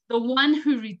Christ, the one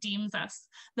who redeems us,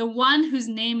 the one whose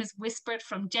name is whispered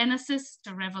from Genesis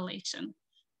to Revelation.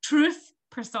 Truth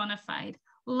personified,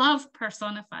 love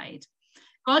personified.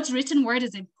 God's written word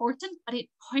is important, but it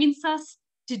points us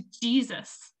to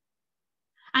Jesus.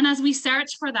 And as we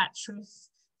search for that truth,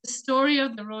 the story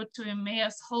of the road to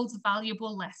Emmaus holds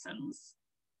valuable lessons.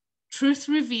 Truth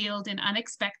revealed in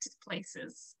unexpected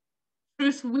places.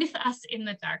 Truth with us in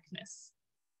the darkness.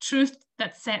 Truth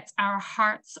that sets our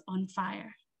hearts on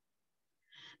fire.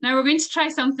 Now we're going to try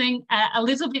something a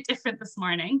little bit different this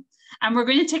morning, and we're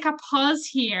going to take a pause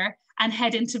here and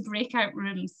head into breakout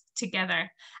rooms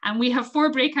together. And we have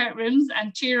 4 breakout rooms,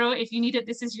 and Chiro, if you need it,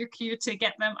 this is your cue to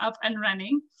get them up and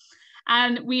running.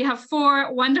 And we have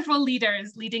 4 wonderful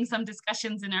leaders leading some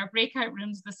discussions in our breakout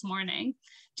rooms this morning,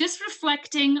 just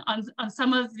reflecting on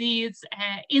some of these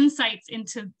insights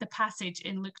into the passage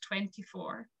in Luke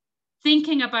 24,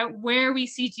 thinking about where we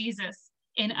see Jesus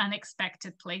in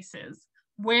unexpected places,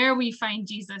 where we find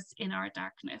Jesus in our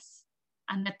darkness,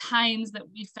 and the times that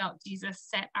we felt Jesus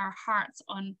set our hearts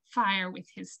on fire with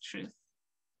his truth.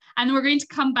 And we're going to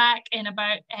come back in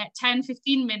about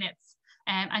 10-15 minutes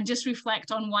and just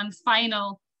reflect on one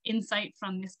final insight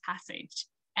from this passage.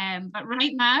 But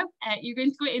right now, you're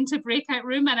going to go into breakout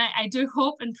room, and I do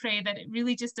hope and pray that it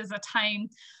really just is a time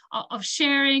of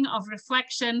sharing, of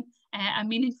reflection, a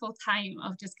meaningful time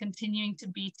of just continuing to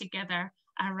be together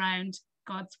around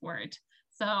God's word.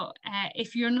 So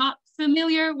if you're not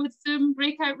familiar with Zoom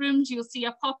breakout rooms, you'll see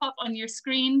a pop-up on your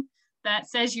screen that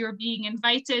says you're being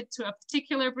invited to a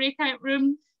particular breakout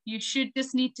room. You should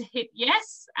just need to hit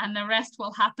yes, and the rest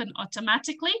will happen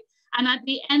automatically. And at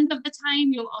the end of the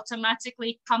time, you'll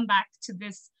automatically come back to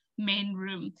this main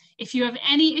room. If you have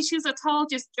any issues at all,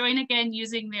 just join again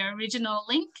using the original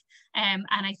link. And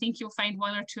I think you'll find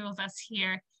 1 or 2 of us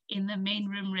here in the main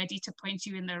room ready to point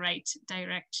you in the right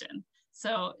direction.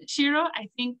 So Shiro, I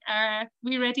think, are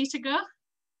we ready to go?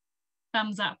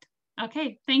 Thumbs up.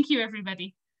 Okay, thank you,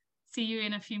 everybody. See you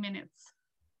in a few minutes.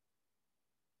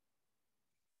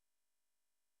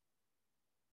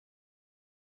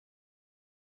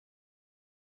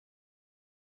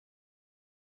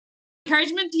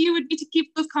 Encouragement to you would be to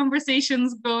keep those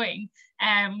conversations going,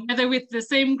 whether with the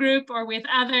same group or with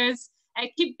others.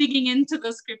 Keep digging into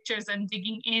those scriptures and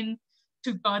digging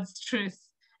into God's truth.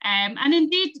 And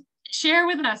indeed, share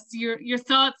with us your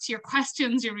thoughts, your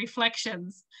questions, your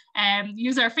reflections.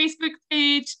 Use our Facebook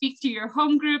page, speak to your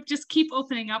home group, just keep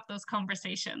opening up those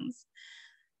conversations.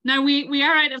 Now we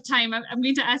are out of time. I'm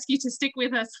going to ask you to stick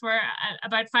with us for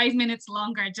about 5 minutes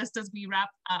longer, just as we wrap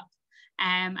up.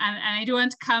 And I do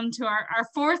want to come to our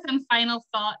 4th and final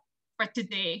thought for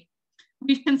today.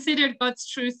 We've considered God's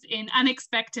truth in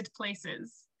unexpected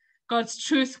places, God's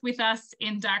truth with us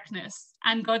in darkness,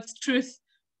 and God's truth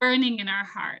burning in our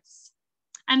hearts.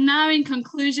 And now in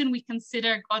conclusion, we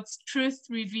consider God's truth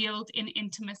revealed in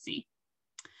intimacy.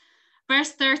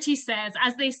 Verse 30 says,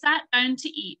 as they sat down to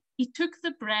eat, he took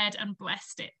the bread and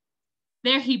blessed it.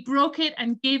 There he broke it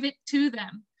and gave it to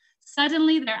them.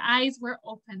 Suddenly their eyes were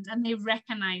opened and they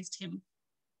recognized him.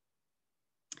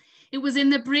 It was in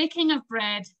the breaking of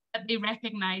bread that they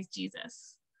recognized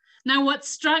Jesus. Now, what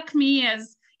struck me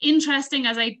as interesting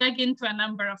as I dug into a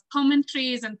number of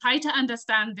commentaries and tried to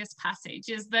understand this passage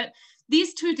is that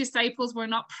these 2 disciples were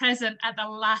not present at the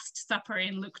Last Supper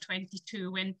in Luke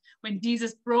 22 when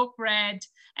Jesus broke bread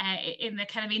in the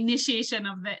kind of initiation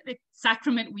of the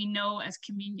sacrament we know as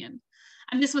communion.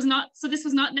 And this was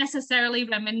not necessarily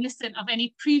reminiscent of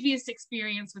any previous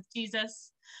experience with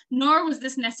Jesus, nor was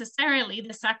this necessarily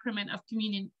the sacrament of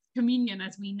communion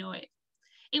as we know it.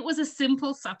 It was a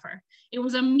simple supper. It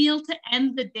was a meal to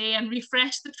end the day and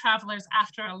refresh the travelers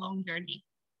after a long journey.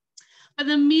 But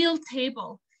the meal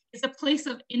table is a place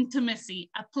of intimacy,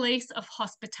 a place of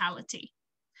hospitality.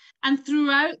 And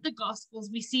throughout the Gospels,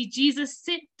 we see Jesus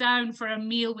sit down for a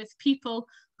meal with people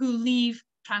who leave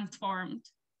transformed.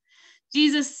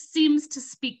 Jesus seems to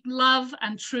speak love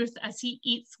and truth as he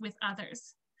eats with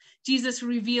others. Jesus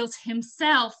reveals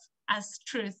himself as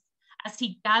truth as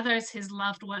he gathers his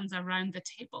loved ones around the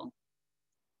table.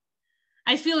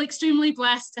 I feel extremely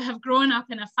blessed to have grown up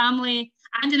in a family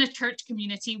and in a church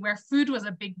community where food was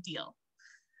a big deal.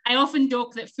 I often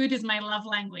joke that food is my love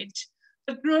language,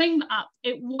 but growing up,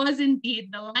 it was indeed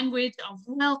the language of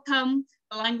welcome,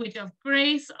 the language of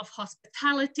grace, of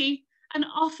hospitality, and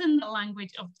often the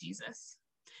language of Jesus.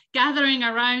 Gathering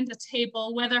around a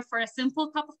table, whether for a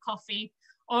simple cup of coffee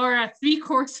or a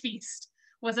 3-course feast,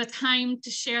 was a time to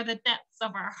share the depths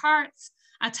of our hearts,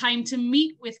 a time to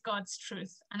meet with God's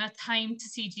truth, and a time to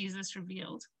see Jesus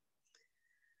revealed.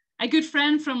 A good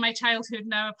friend from my childhood,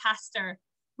 now a pastor,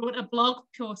 wrote a blog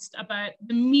post about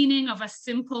the meaning of a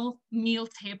simple meal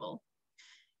table.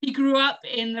 He grew up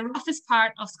in the roughest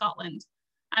part of Scotland,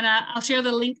 and I'll share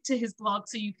the link to his blog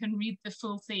so you can read the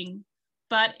full thing.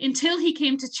 But until he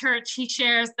came to church, he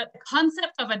shares that the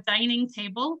concept of a dining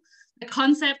table, the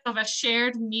concept of a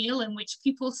shared meal in which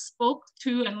people spoke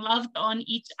to and loved on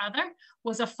each other,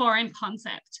 was a foreign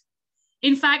concept.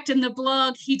 In fact, in the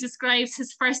blog, he describes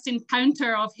his first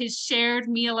encounter of his shared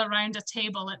meal around a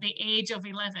table at the age of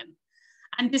 11.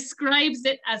 and describes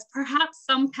it as perhaps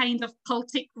some kind of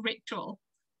cultic ritual.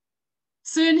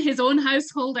 Soon his own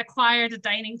household acquired a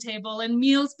dining table and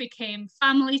meals became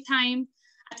family time,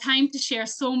 a time to share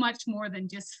so much more than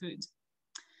just food.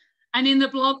 And in the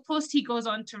blog post, he goes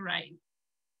on to write,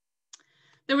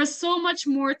 there was so much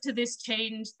more to this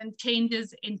change than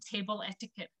changes in table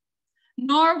etiquette,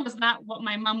 nor was that what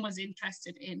my mum was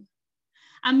interested in.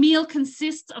 A meal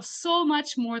consists of so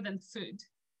much more than food.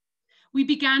 We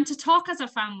began to talk as a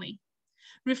family.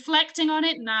 Reflecting on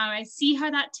it now, I see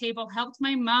how that table helped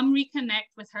my mum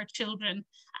reconnect with her children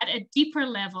at a deeper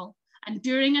level and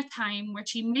during a time where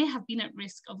she may have been at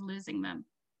risk of losing them.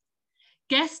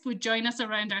 Guests would join us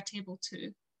around our table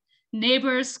too.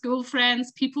 Neighbors, school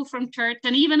friends, people from church,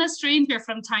 and even a stranger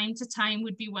from time to time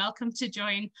would be welcome to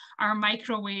join our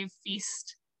microwave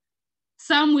feast.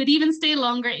 Some would even stay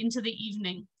longer into the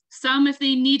evening. Some, if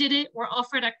they needed it, were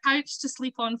offered a couch to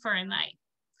sleep on for a night.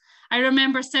 I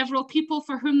remember several people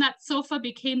for whom that sofa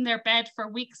became their bed for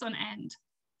weeks on end.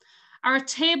 Our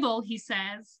table, he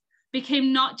says,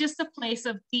 became not just a place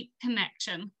of deep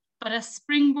connection, but a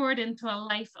springboard into a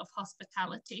life of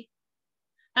hospitality.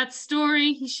 That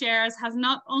story he shares has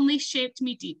not only shaped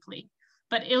me deeply,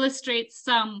 but illustrates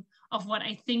some of what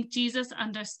I think Jesus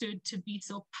understood to be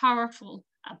so powerful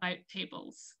about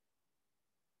tables.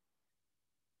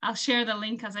 I'll share the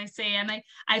link, as I say, and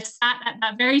I've sat at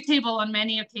that very table on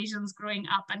many occasions growing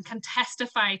up and can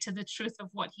testify to the truth of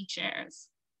what he shares.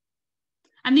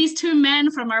 And these two men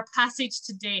from our passage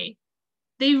today,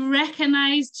 they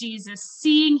recognize Jesus,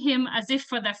 seeing him as if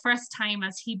for the first time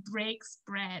as he breaks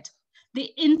bread, the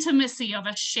intimacy of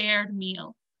a shared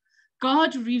meal.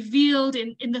 God revealed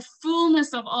in the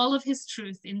fullness of all of his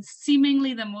truth in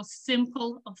seemingly the most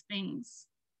simple of things.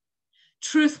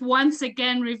 Truth once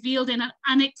again revealed in an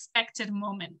unexpected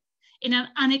moment, in an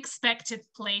unexpected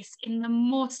place, in the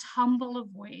most humble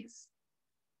of ways.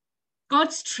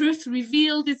 God's truth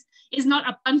revealed is not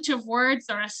a bunch of words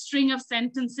or a string of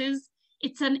sentences.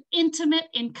 It's an intimate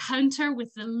encounter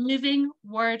with the living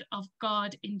word of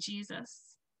God in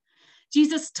Jesus.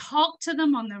 Jesus talked to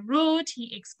them on the road.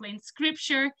 He explained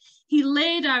scripture. He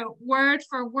laid out word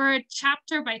for word,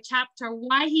 chapter by chapter,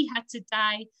 why he had to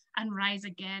die and rise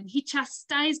again. He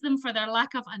chastised them for their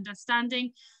lack of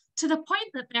understanding to the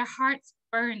point that their hearts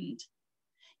burned.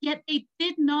 Yet they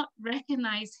did not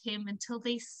recognize him until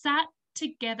they sat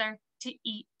together to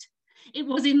eat. It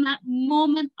was in that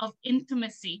moment of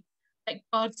intimacy that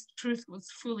God's truth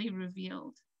was fully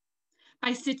revealed.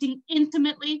 By sitting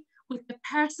intimately with the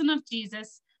person of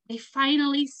Jesus, they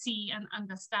finally see and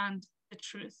understand the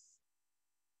truth.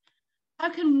 How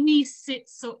can we sit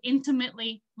so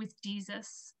intimately with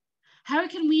Jesus? How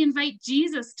can we invite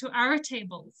Jesus to our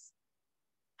tables?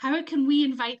 How can we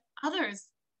invite others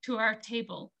to our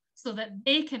table so that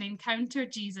they can encounter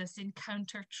Jesus,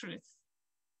 encounter truth?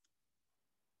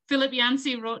 Philip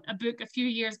Yancey wrote a book a few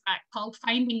years back called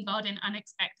Finding God in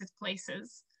Unexpected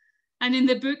Places. And in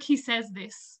the book, he says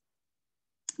this: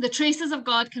 the traces of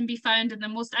God can be found in the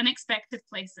most unexpected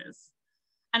places.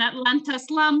 An Atlanta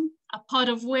slum, a pod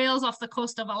of whales off the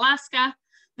coast of Alaska,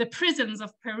 the prisons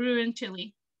of Peru and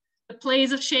Chile, the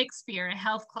plays of Shakespeare, a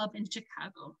health club in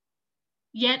Chicago.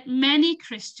 Yet many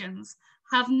Christians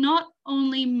have not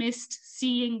only missed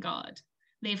seeing God,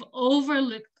 they've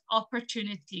overlooked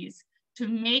opportunities to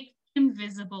make him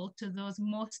visible to those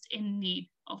most in need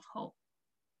of hope.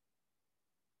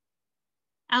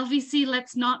 LVC,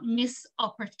 let's not miss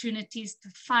opportunities to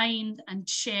find and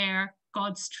share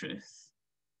God's truth.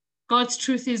 God's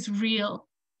truth is real,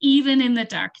 even in the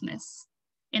darkness,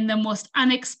 in the most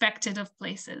unexpected of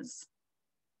places.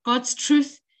 God's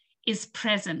truth is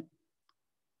present.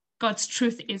 God's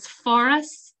truth is for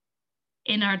us,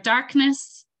 in our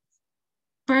darkness,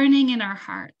 burning in our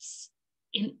hearts,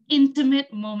 in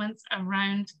intimate moments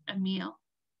around a meal.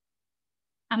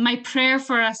 And my prayer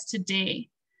for us today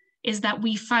is that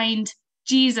we find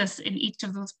Jesus in each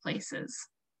of those places,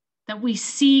 that we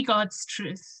see God's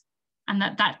truth, and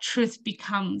that truth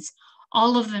becomes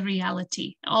all of the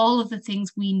reality, all of the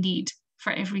things we need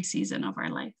for every season of our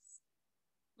life.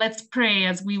 Let's pray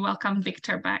as we welcome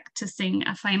Victor back to sing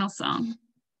a final song.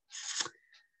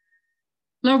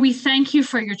 Lord, we thank you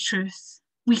for your truth.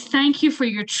 We thank you for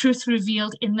your truth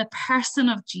revealed in the person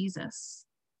of Jesus,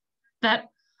 that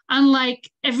unlike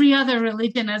every other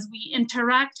religion, as we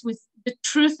interact with the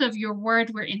truth of your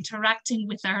word, we're interacting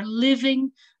with our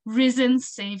living, risen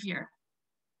Savior,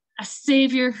 a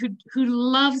Savior who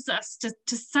loves us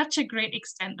to such a great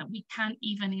extent that we can't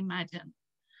even imagine,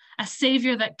 a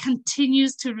Savior that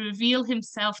continues to reveal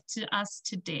himself to us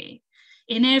today,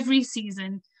 in every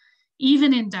season,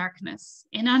 even in darkness,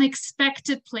 in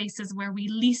unexpected places where we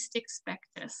least expect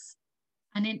us,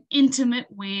 and in intimate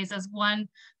ways as one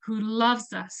who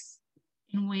loves us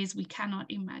in ways we cannot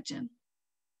imagine.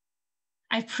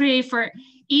 I pray for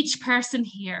each person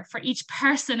here, for each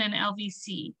person in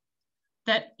LVC,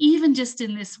 that even just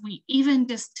in this week, even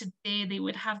just today, they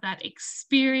would have that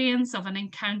experience of an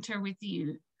encounter with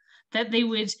you, that they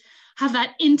would have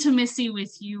that intimacy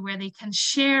with you where they can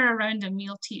share around a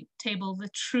meal table the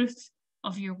truth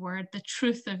of your word, the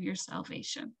truth of your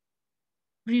salvation.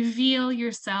 Reveal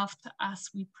yourself to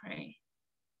us, we pray.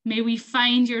 May we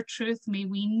find your truth. May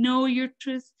we know your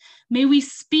truth. May we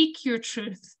speak your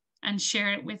truth and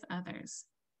share it with others.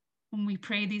 And we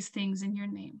pray these things in your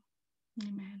name.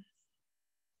 Amen.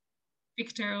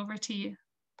 Victor, over to you.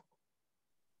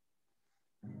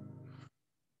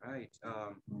 Right.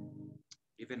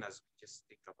 Even as we just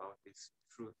think about this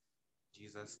truth,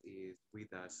 Jesus is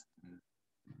with us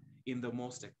in the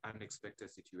most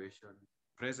unexpected situation,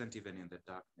 present even in the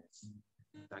darkness.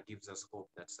 That gives us hope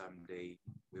that someday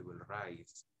we will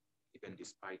rise, even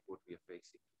despite what we are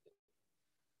facing today.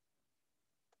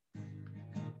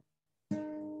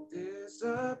 There's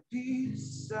a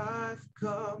peace I've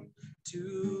come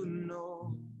to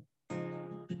know,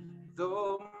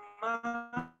 though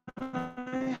my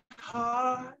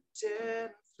heart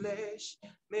and flesh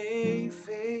may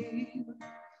fade,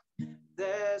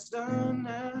 there's an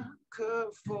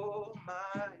anchor for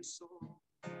my soul.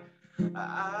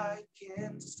 I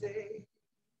can say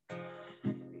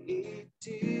it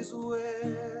is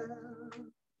well.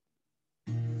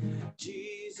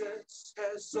 Jesus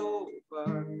has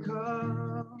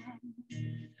overcome,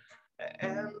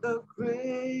 and the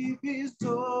grave is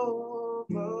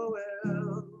overwhelmed.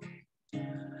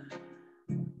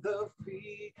 The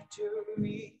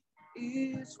victory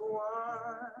is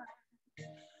won.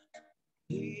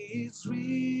 He is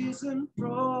risen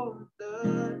from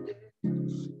the dead,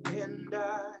 and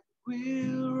I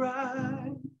will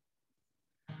rise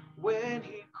when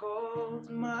he calls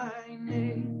my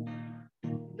name.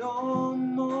 No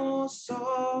more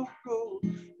sorrow,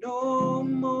 no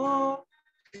more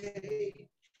pain.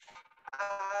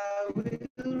 I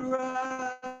will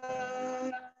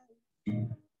rise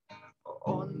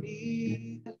on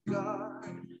me,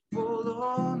 God, fall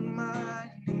on my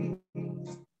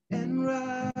knees and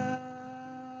rise.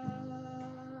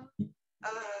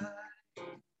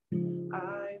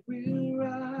 I will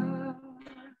rise.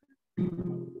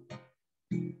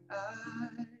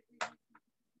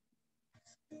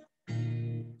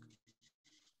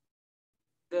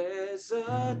 There's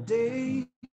a day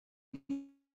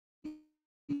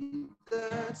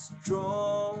that's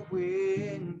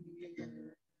drawing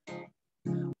near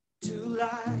to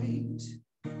light,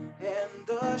 and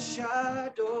the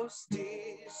shadows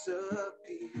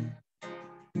disappear,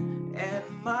 and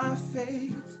my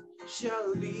faith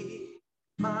shall be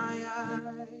my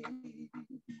eyes.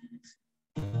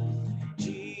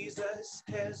 Jesus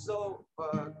has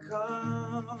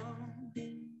overcome,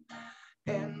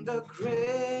 and the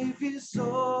grave is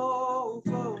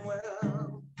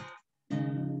overwhelmed.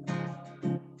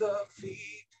 The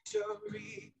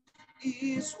victory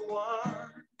is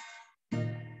won.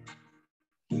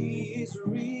 He is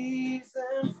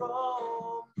risen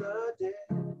from the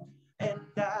dead, and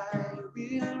I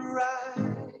will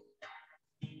rise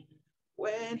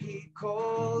when he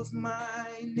calls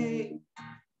my name.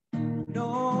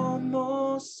 No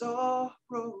more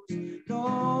sorrows,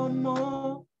 no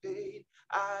more pain.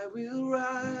 I will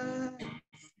rise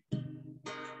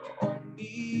on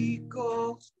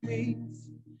eagle's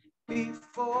wings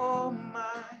before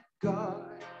my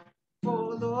God,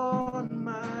 fall on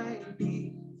my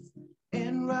knees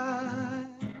and rise.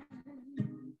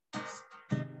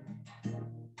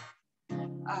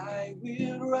 I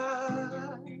will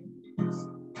rise.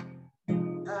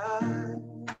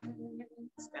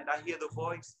 And I hear the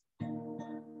voice.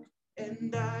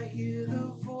 And I hear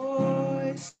the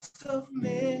voice of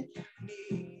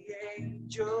many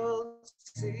angels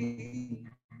sing,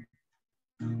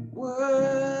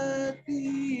 worthy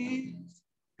is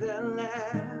the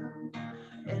Lamb.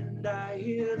 And I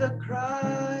hear the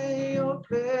cry of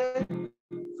every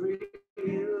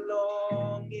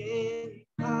longing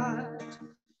heart,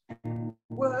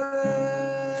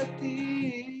 worthy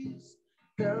is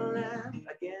the Lamb.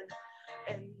 Again.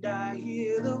 And I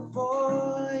hear the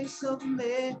voice of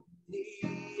many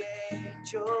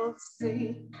angels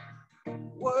sing,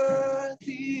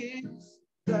 worthy is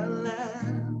the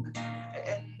Lamb.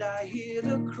 And I hear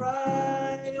the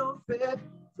cry of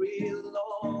every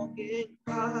longing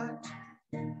heart,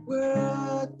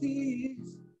 worthy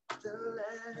is the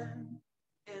Lamb.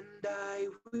 And I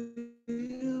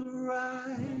will rise.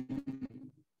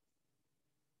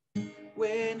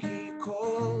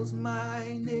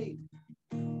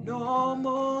 No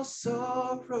more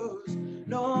sorrows,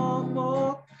 no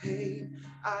more pain.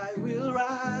 I will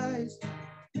rise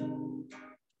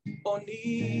on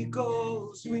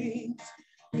eagle's wings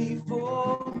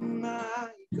before my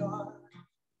God.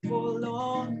 Fall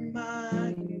on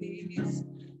my knees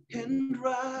and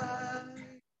rise.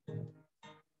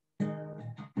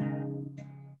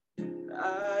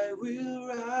 I will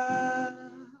rise.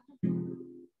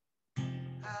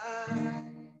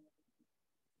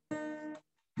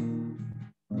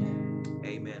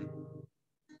 Amen.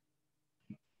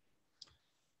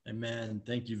 Amen.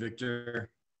 Thank you, Victor.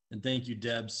 And thank you,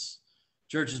 Debs.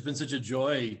 Church, it's been such a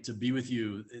joy to be with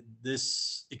you.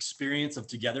 This experience of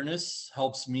togetherness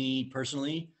helps me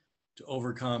personally to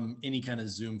overcome any kind of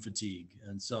Zoom fatigue.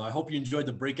 And so I hope you enjoyed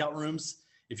the breakout rooms.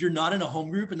 If you're not in a home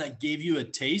group and that gave you a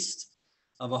taste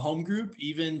of a home group,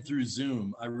 even through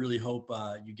Zoom, I really hope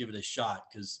you give it a shot,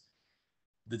 because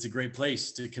it's a great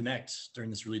place to connect during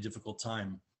this really difficult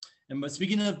time. And but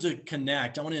speaking of to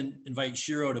connect, I want to invite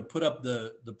Shiro to put up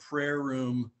the prayer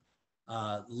room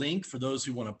link for those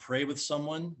who want to pray with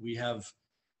someone. We have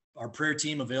our prayer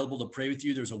team available to pray with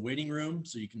you. There's a waiting room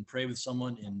so you can pray with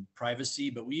someone in privacy.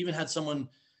 But we even had someone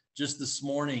just this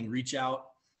morning reach out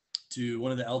to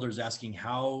one of the elders asking,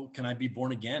 how can I be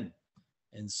born again?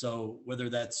 And so whether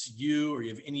that's you or you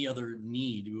have any other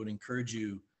need, we would encourage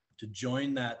you to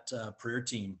join that prayer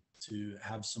team, to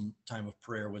have some time of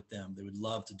prayer with them. They would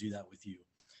love to do that with you.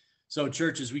 So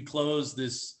church, as we close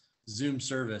this Zoom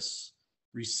service,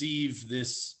 receive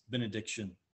this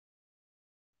benediction.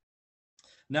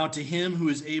 Now to him who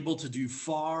is able to do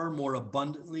far more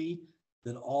abundantly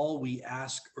than all we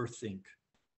ask or think,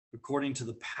 according to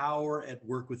the power at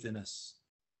work within us,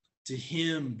 to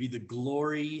him be the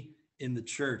glory in the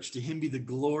church, to him be the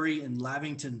glory in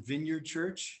Lavington Vineyard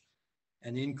Church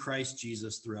and in Christ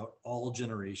Jesus throughout all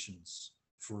generations,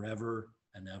 forever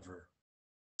and ever.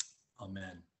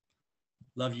 Amen.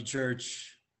 Love you,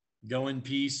 church. Go in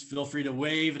peace. Feel free to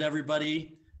wave at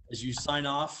everybody as you sign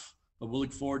off, but we'll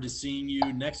look forward to seeing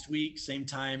you next week, same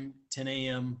time, 10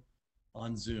 a.m.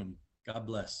 on Zoom. God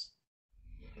bless.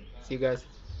 See you guys.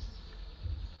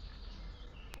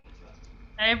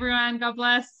 Bye, everyone. God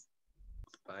bless.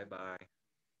 Bye-bye.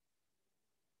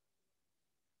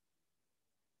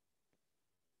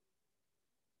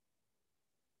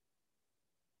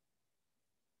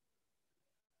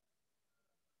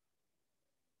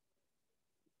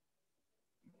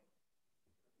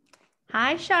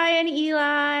 Hi, Shai and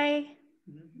Eli.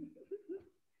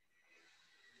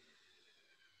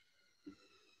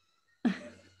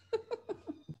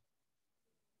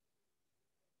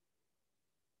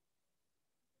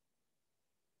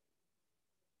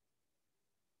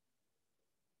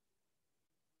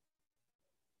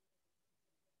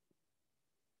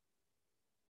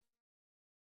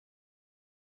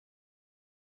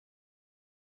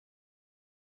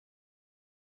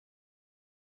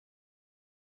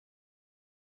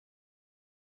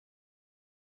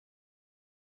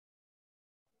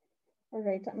 All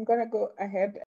right, I'm gonna go ahead